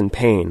squeals in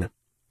pain.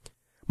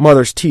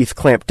 Mother's teeth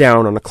clamp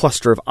down on a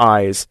cluster of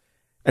eyes,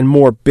 and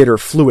more bitter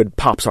fluid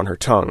pops on her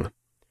tongue.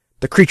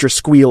 The creature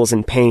squeals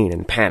in pain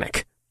and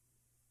panic.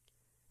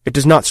 It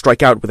does not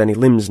strike out with any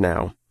limbs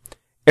now.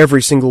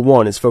 Every single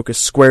one is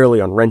focused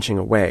squarely on wrenching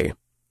away.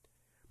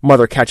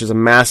 Mother catches a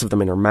mass of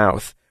them in her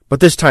mouth, but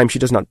this time she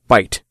does not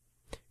bite.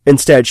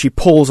 Instead, she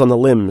pulls on the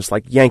limbs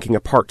like yanking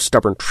apart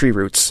stubborn tree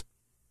roots.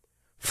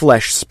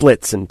 Flesh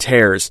splits and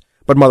tears,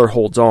 but Mother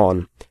holds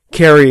on,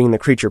 carrying the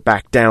creature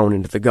back down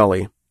into the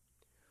gully.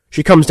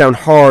 She comes down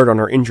hard on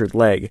her injured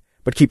leg,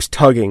 but keeps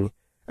tugging,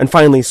 and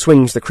finally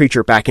swings the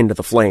creature back into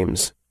the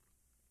flames.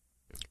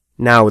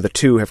 Now the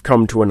two have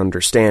come to an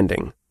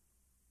understanding.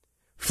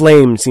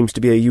 Flame seems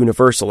to be a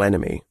universal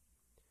enemy.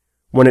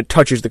 When it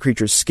touches the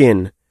creature's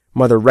skin,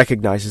 Mother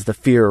recognizes the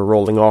fear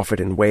rolling off it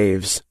in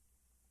waves.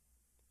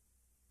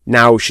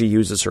 Now she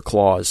uses her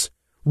claws,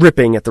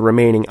 ripping at the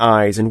remaining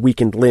eyes and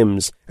weakened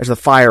limbs as the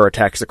fire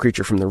attacks the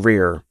creature from the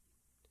rear.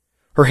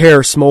 Her hair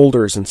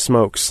smolders and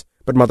smokes,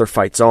 but Mother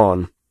fights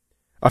on.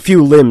 A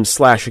few limbs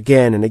slash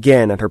again and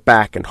again at her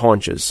back and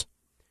haunches.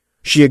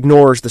 She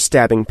ignores the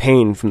stabbing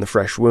pain from the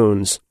fresh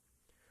wounds.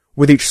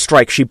 With each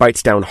strike she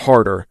bites down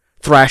harder,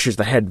 thrashes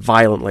the head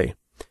violently,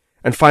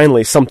 and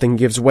finally something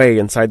gives way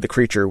inside the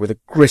creature with a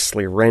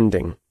grisly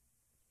rending.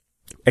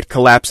 It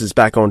collapses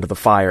back onto the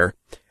fire,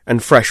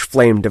 and fresh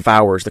flame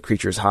devours the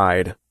creature's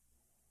hide.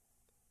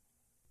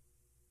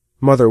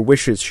 Mother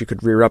wishes she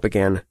could rear up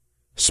again,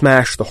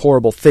 smash the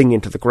horrible thing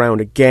into the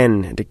ground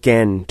again and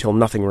again till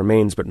nothing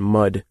remains but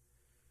mud.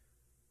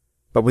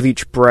 But with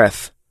each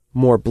breath,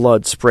 more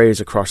blood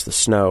sprays across the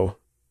snow.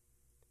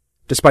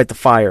 Despite the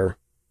fire,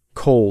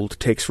 cold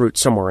takes root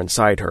somewhere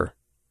inside her.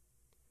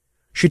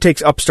 She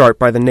takes Upstart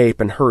by the nape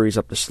and hurries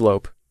up the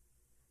slope.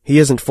 He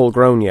isn't full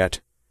grown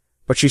yet,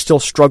 but she still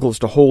struggles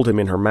to hold him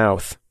in her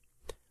mouth.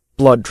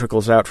 Blood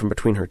trickles out from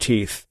between her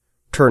teeth,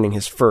 turning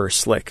his fur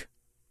slick.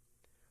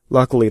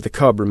 Luckily, the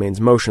cub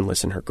remains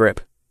motionless in her grip.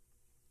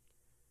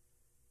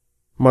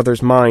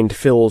 Mother's mind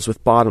fills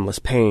with bottomless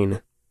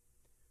pain.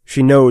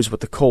 She knows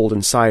what the cold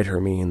inside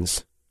her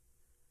means.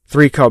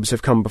 3 cubs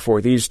have come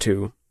before these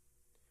 2.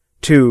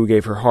 2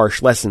 gave her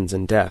harsh lessons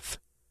in death.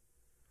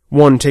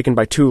 1 taken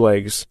by 2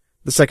 legs,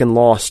 the second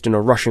lost in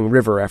a rushing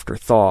river after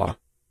thaw.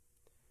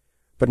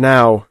 But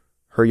now,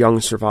 her young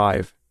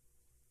survive.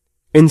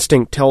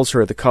 Instinct tells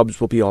her the cubs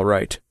will be all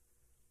right.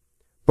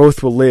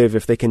 Both will live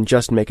if they can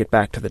just make it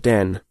back to the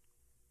den.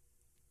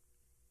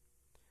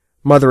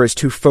 Mother is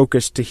too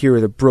focused to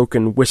hear the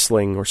broken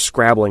whistling or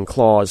scrabbling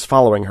claws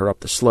following her up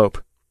the slope.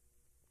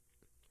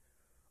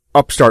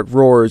 Upstart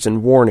roars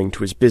in warning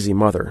to his busy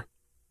mother.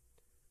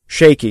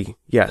 Shaky,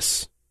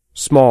 yes.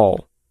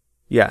 Small,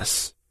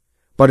 yes.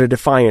 But a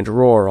defiant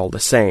roar all the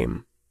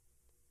same.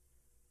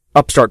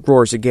 Upstart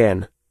roars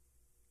again.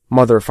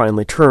 Mother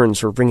finally turns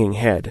her ringing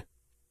head.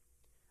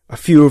 A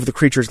few of the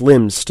creature's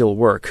limbs still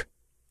work.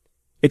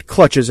 It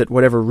clutches at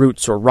whatever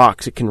roots or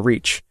rocks it can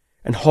reach,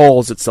 and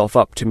hauls itself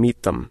up to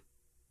meet them.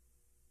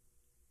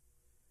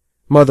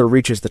 Mother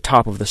reaches the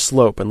top of the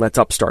slope and lets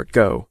Upstart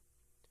go.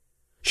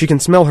 She can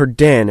smell her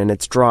den and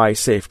its dry,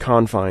 safe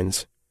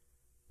confines.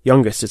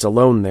 Youngest is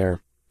alone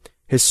there,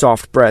 his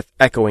soft breath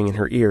echoing in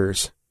her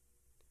ears.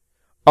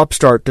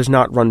 Upstart does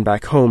not run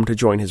back home to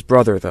join his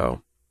brother,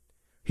 though.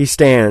 He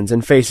stands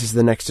and faces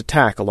the next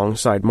attack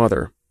alongside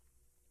Mother.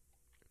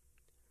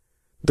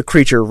 The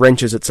creature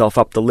wrenches itself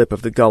up the lip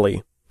of the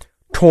gully.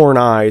 Torn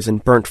eyes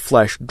and burnt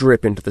flesh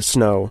drip into the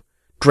snow,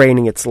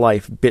 draining its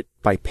life bit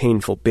by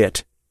painful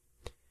bit.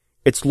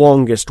 Its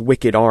longest,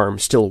 wicked arm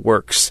still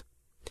works.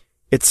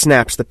 It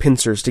snaps the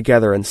pincers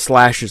together and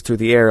slashes through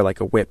the air like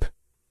a whip.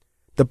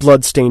 The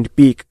blood-stained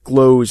beak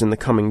glows in the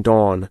coming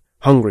dawn,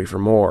 hungry for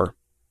more.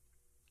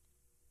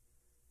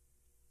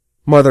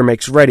 Mother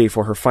makes ready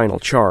for her final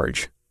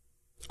charge.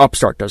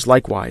 Upstart does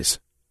likewise.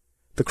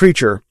 The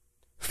creature,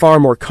 far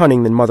more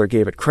cunning than Mother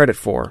gave it credit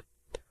for,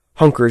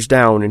 hunkers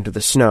down into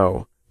the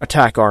snow,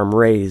 attack arm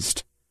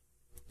raised.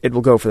 It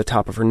will go for the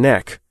top of her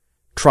neck,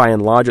 try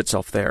and lodge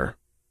itself there.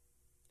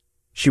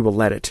 She will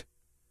let it.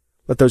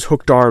 Let those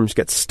hooked arms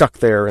get stuck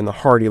there in the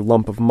hardy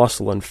lump of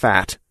muscle and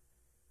fat.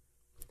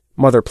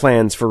 Mother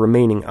plans for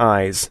remaining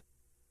eyes.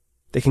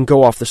 They can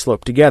go off the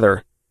slope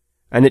together,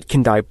 and it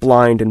can die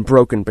blind and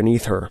broken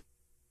beneath her.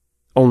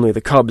 Only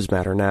the cubs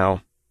matter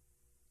now.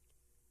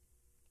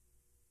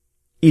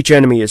 Each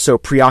enemy is so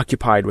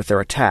preoccupied with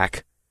their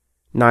attack,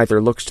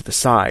 neither looks to the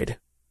side.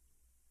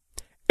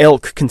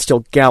 Elk can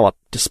still gallop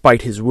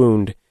despite his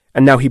wound,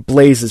 and now he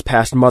blazes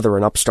past Mother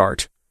and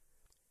Upstart.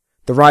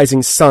 The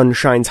rising sun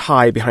shines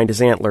high behind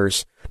his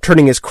antlers,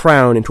 turning his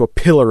crown into a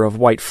pillar of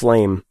white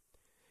flame.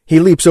 He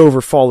leaps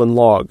over fallen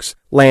logs,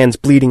 lands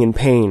bleeding in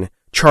pain,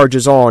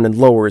 charges on and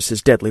lowers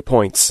his deadly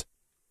points.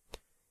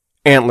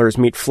 Antlers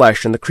meet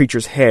flesh and the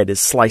creature's head is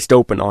sliced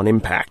open on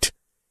impact.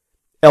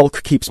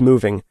 Elk keeps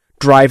moving,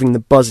 driving the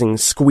buzzing,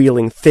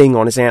 squealing thing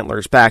on his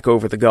antlers back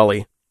over the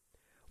gully.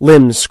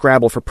 Limbs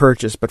scrabble for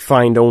purchase but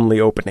find only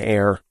open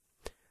air.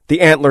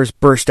 The antlers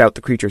burst out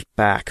the creature's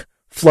back,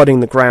 flooding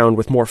the ground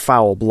with more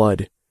foul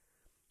blood.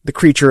 The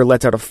creature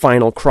lets out a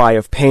final cry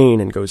of pain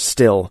and goes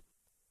still.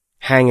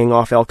 Hanging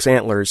off Elk's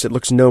antlers, it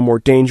looks no more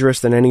dangerous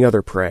than any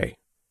other prey.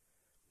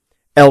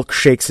 Elk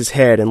shakes his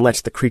head and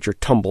lets the creature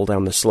tumble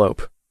down the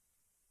slope.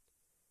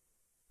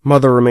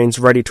 Mother remains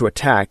ready to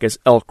attack as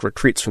Elk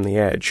retreats from the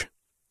edge.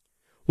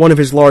 One of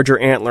his larger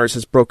antlers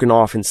has broken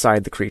off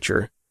inside the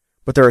creature,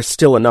 but there is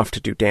still enough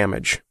to do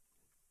damage.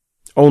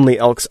 Only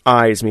Elk's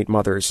eyes meet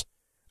Mother's,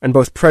 and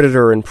both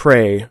predator and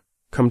prey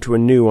come to a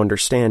new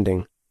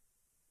understanding.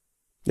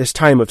 This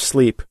time of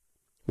sleep,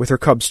 with her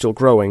cubs still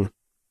growing,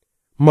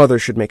 Mother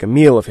should make a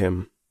meal of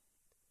him.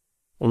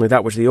 Only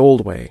that was the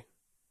old way.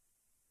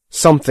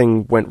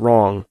 Something went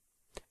wrong,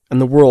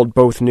 and the world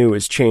both knew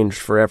is changed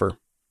forever.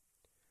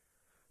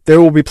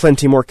 There will be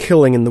plenty more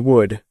killing in the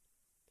wood,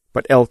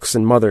 but Elk's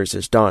and Mother's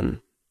is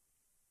done.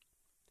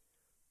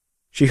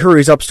 She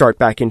hurries Upstart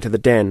back into the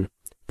den,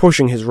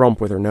 pushing his rump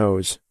with her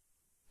nose.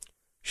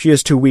 She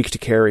is too weak to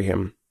carry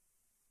him.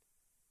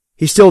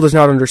 He still does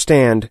not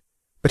understand,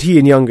 but he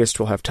and Youngest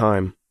will have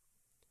time.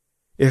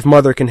 If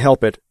Mother can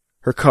help it,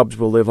 her cubs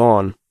will live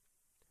on.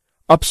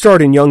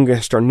 Upstart and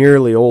Youngest are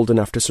nearly old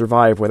enough to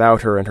survive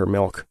without her and her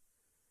milk.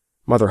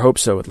 Mother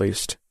hopes so, at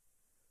least.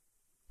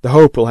 The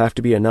hope will have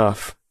to be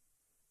enough.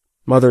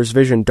 Mother's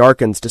vision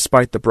darkens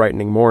despite the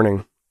brightening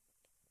morning.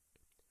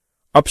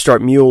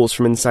 Upstart mewls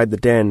from inside the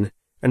den,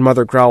 and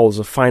Mother growls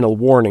a final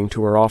warning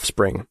to her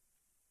offspring.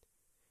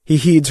 He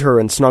heeds her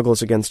and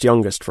snuggles against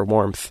Youngest for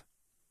warmth.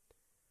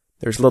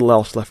 There's little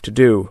else left to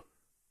do.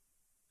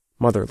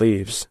 Mother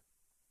leaves.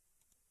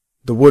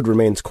 The wood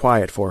remains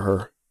quiet for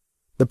her.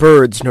 The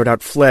birds no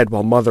doubt fled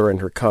while Mother and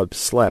her cubs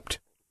slept.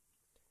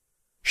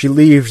 She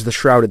leaves the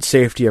shrouded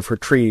safety of her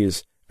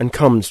trees and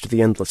comes to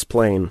the endless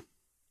plain.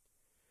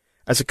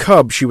 As a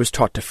cub, she was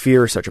taught to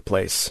fear such a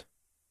place.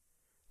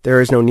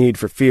 There is no need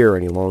for fear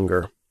any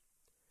longer.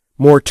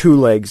 More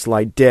two-legs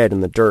lie dead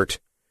in the dirt,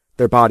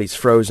 their bodies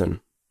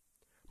frozen.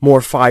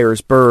 More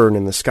fires burn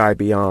in the sky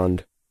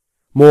beyond.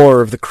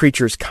 More of the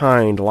creature's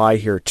kind lie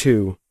here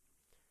too.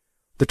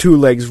 The 2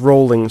 legs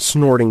rolling,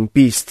 snorting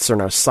beasts are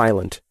now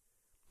silent.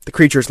 The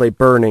creatures lay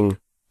burning,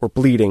 or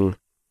bleeding,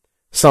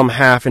 some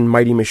half in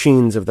mighty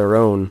machines of their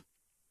own.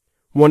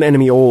 One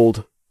enemy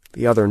old,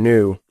 the other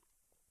new.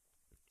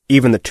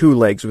 Even the 2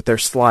 legs with their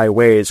sly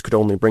ways could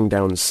only bring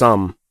down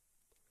some.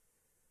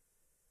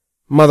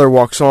 Mother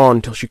walks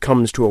on till she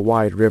comes to a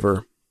wide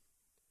river.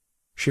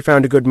 She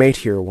found a good mate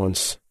here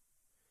once.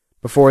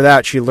 Before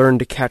that she learned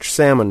to catch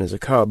salmon as a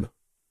cub.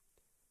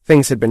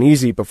 Things had been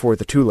easy before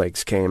the 2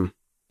 legs came.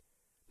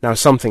 Now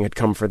something had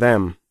come for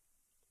them.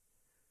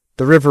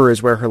 The river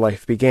is where her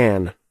life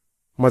began.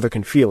 Mother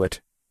can feel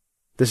it.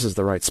 This is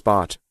the right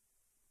spot.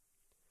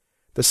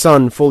 The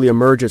sun fully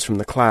emerges from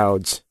the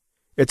clouds,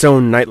 its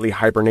own nightly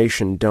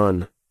hibernation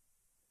done.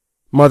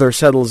 Mother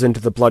settles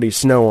into the bloody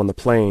snow on the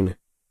plain,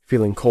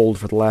 feeling cold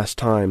for the last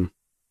time,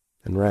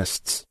 and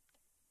rests.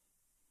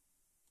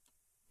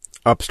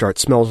 Upstart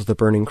smells the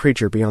burning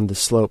creature beyond the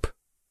slope.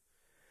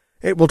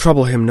 It will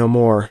trouble him no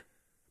more,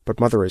 but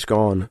Mother is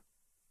gone.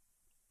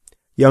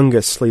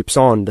 Youngest sleeps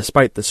on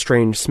despite the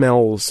strange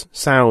smells,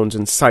 sounds,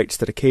 and sights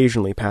that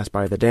occasionally pass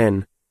by the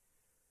den.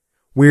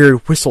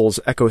 Weird whistles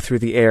echo through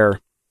the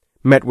air,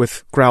 met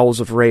with growls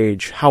of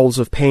rage, howls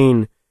of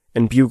pain,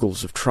 and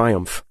bugles of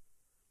triumph.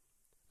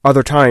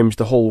 Other times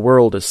the whole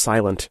world is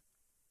silent.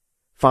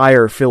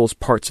 Fire fills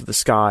parts of the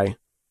sky.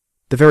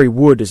 The very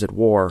wood is at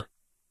war.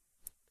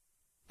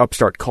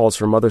 Upstart calls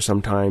for Mother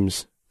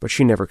sometimes, but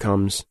she never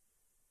comes.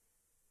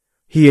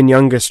 He and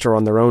Youngest are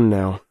on their own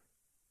now.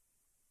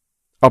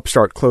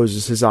 Upstart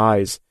closes his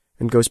eyes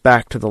and goes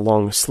back to the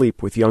long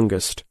sleep with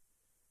Youngest,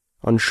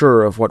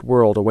 unsure of what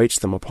world awaits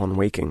them upon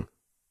waking.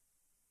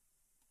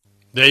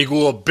 There you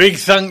go. A big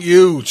thank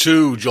you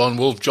to John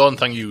Wolfe. John,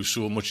 thank you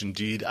so much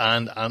indeed.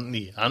 And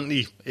Anthony,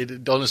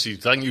 honestly,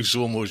 thank you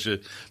so much.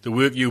 The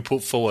work you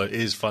put forward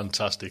is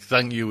fantastic.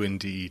 Thank you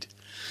indeed.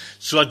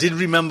 So I did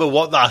remember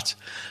what that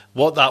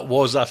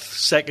was, that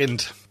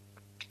second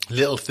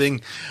little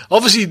thing.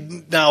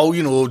 Obviously now,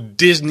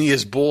 Disney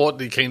has bought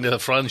the kind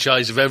of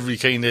franchise of every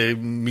kind of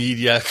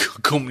media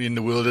company in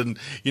the world. And,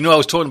 I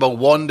was talking about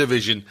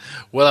WandaVision.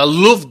 Well, I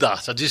loved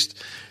that. I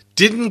just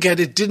didn't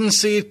get it, didn't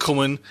see it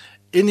coming.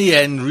 In the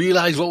end,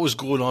 realised what was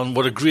going on.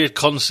 What a great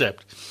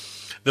concept.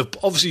 They're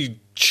obviously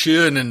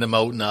churning them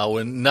out now.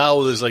 And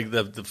now there's like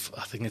I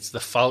think it's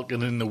the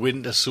Falcon and the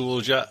Winter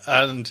Soldier.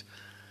 And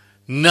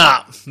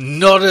nah,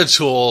 not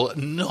at all.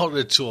 Not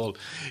at all.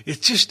 It's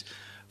just,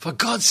 for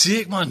God's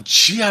sake, man,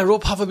 cheer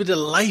up, have a bit of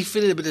life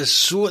in it, a bit of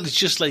soul. It's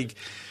just like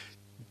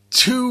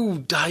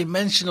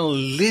 2-dimensional,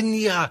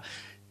 linear,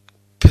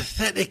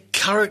 pathetic,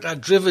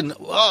 character-driven.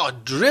 Oh,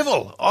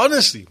 drivel,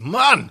 honestly,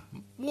 man,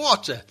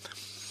 what a...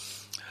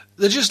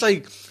 They're just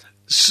like,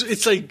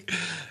 it's like,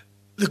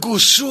 they go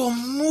so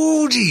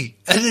moody,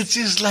 and it's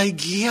just like,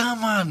 yeah,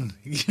 man,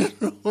 you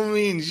know what I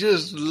mean?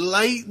 Just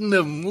lighten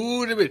the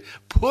mood a bit,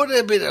 put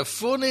a bit of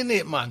fun in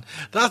it, man.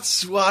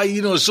 That's why,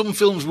 some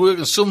films work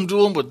and some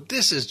don't, but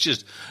this is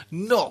just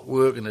not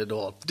working at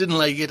all. Didn't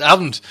like it, I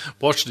haven't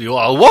watched it all.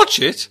 I'll watch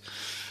it,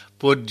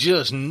 but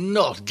just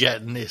not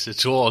getting this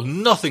at all.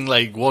 Nothing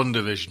like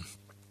WandaVision.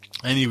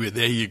 Anyway,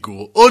 there you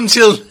go.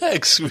 Until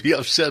next week,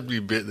 I've said me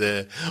a bit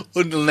there.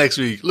 Until next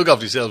week, look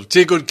after yourselves.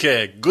 Take good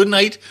care. Good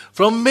night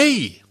from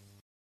me.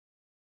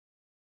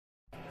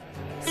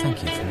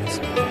 Thank you for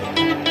listening.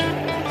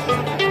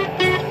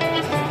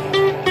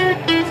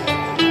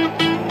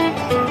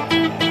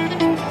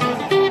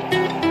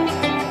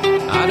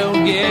 I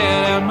don't get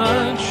out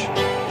much.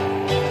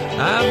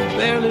 I've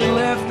barely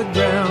left the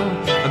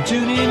ground. I'm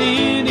tuning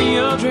into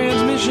your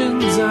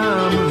transmissions.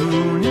 I'm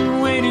marooned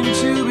and waiting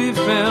to be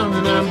found.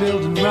 And I'm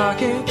building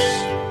rockets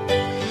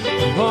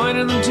and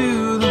pointing them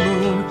to the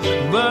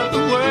moon. But the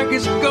work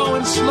is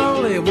going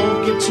slowly.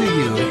 Won't get to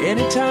you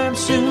anytime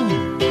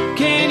soon.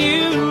 Can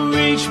you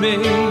reach me?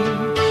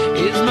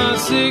 Is my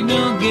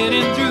signal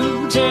getting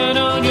through? Turn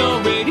on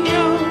your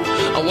radio.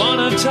 I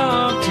wanna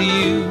talk to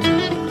you.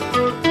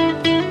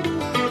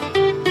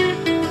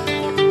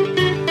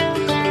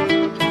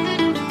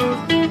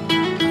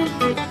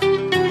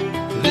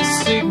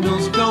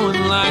 Signals going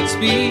light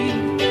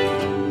speed.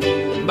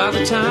 By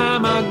the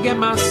time I get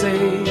my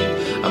say,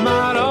 I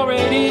might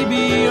already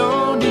be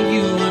on to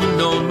you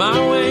and on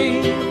my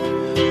way.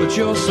 But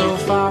you're so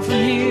far from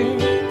here,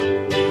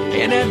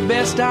 and at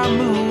best I'm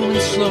moving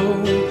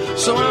slow.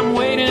 So I'm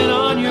waiting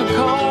on your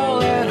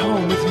call at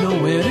home with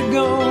nowhere to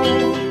go.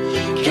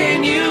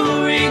 Can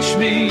you reach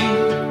me?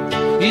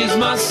 Is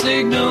my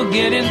signal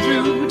getting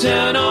through?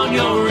 Turn on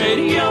your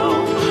radio.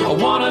 I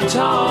wanna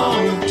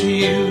talk to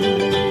you.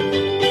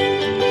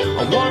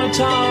 I wanna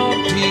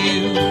talk to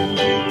you.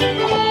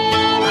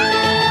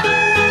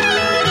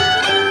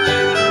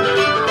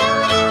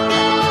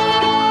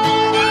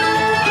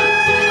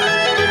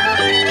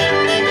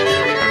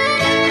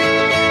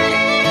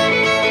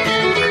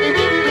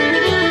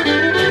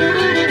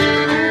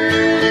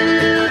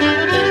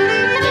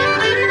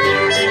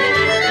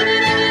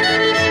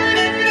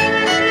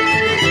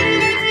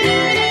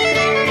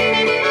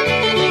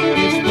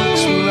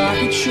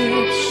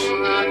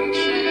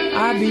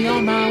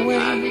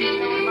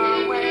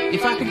 my way.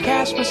 If I could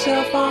cast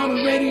myself on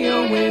a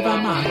radio wave,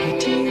 I might get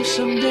to you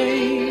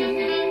someday.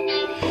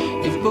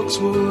 If books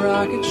were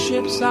rocket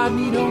ships, I'd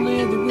need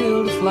only the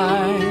will to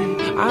fly.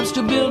 I'm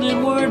still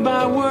building word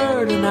by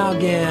word, and I'll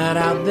get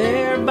out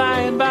there by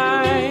and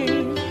by.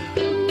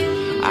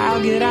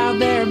 I'll get out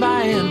there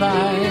by and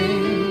by.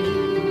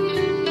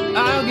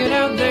 I'll get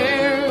out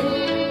there.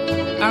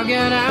 I'll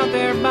get out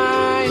there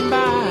by and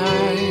by.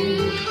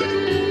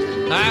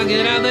 I'll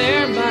get out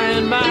there by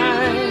and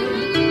by.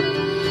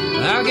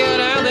 I'll get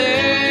out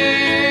there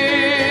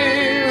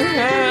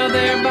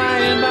by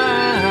and by.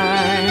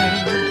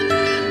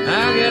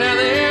 I'll get out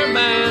there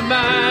by and by.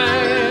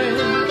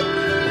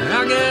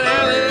 I'll get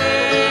out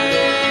there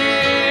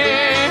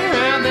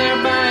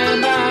by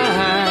and by.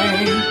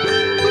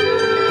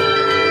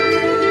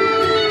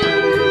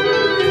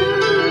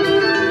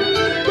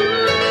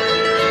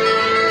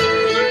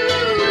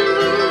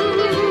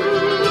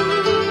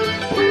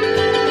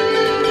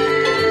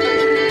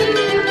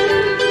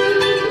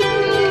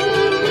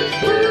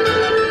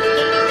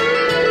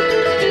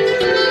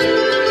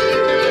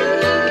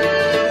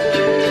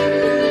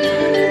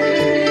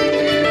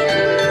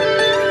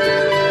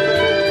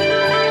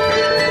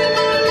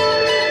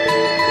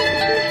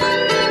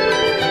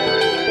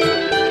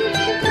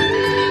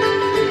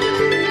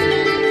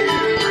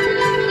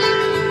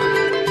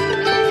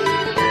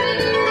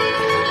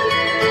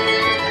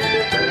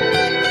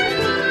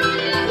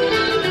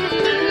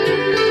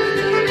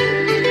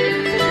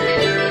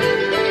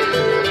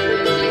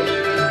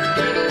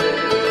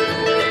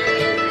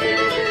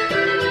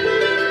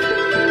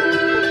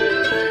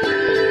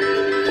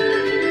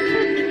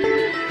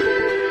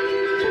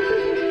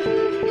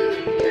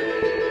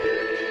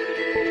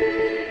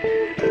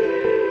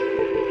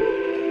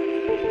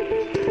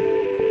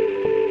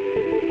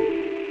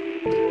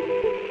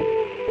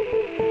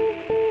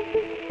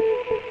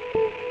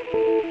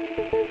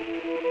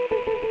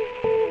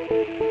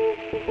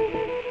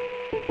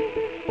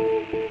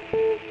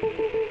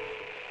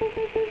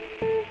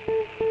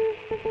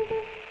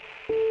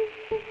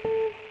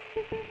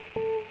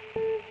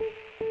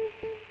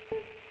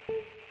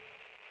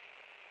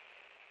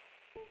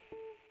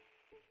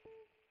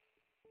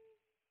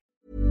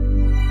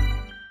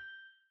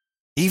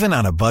 Even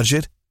on a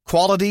budget,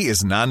 quality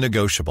is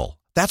non-negotiable.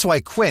 That's why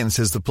Quince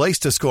is the place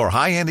to score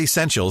high-end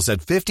essentials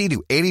at 50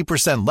 to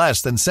 80%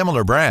 less than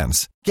similar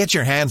brands. Get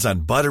your hands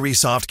on buttery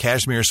soft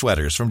cashmere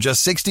sweaters from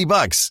just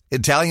 $60,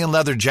 Italian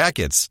leather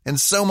jackets, and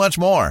so much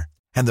more.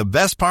 And the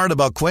best part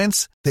about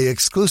Quince, they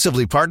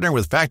exclusively partner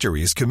with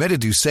factories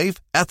committed to safe,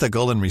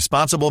 ethical, and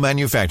responsible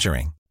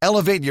manufacturing.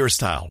 Elevate your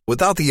style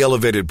without the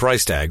elevated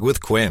price tag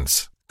with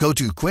Quince. Go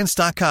to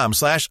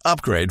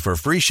quince.com/upgrade for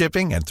free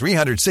shipping and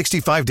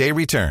 365-day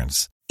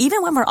returns.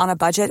 Even when we're on a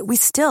budget, we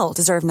still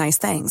deserve nice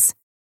things.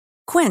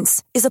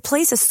 Quince is a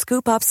place to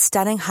scoop up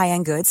stunning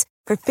high-end goods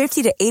for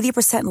 50 to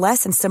 80%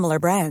 less than similar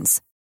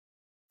brands.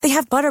 They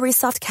have buttery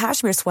soft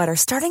cashmere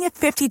sweaters starting at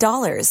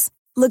 $50,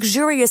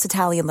 luxurious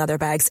Italian leather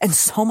bags, and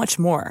so much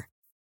more.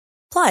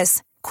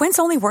 Plus, Quince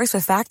only works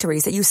with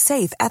factories that use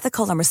safe,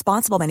 ethical, and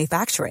responsible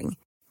manufacturing.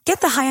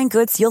 Get the high-end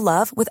goods you'll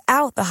love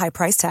without the high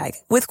price tag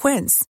with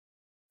Quince.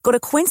 Go to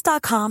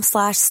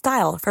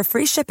quince.com/style for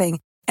free shipping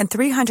and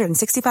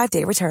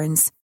 365-day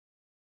returns.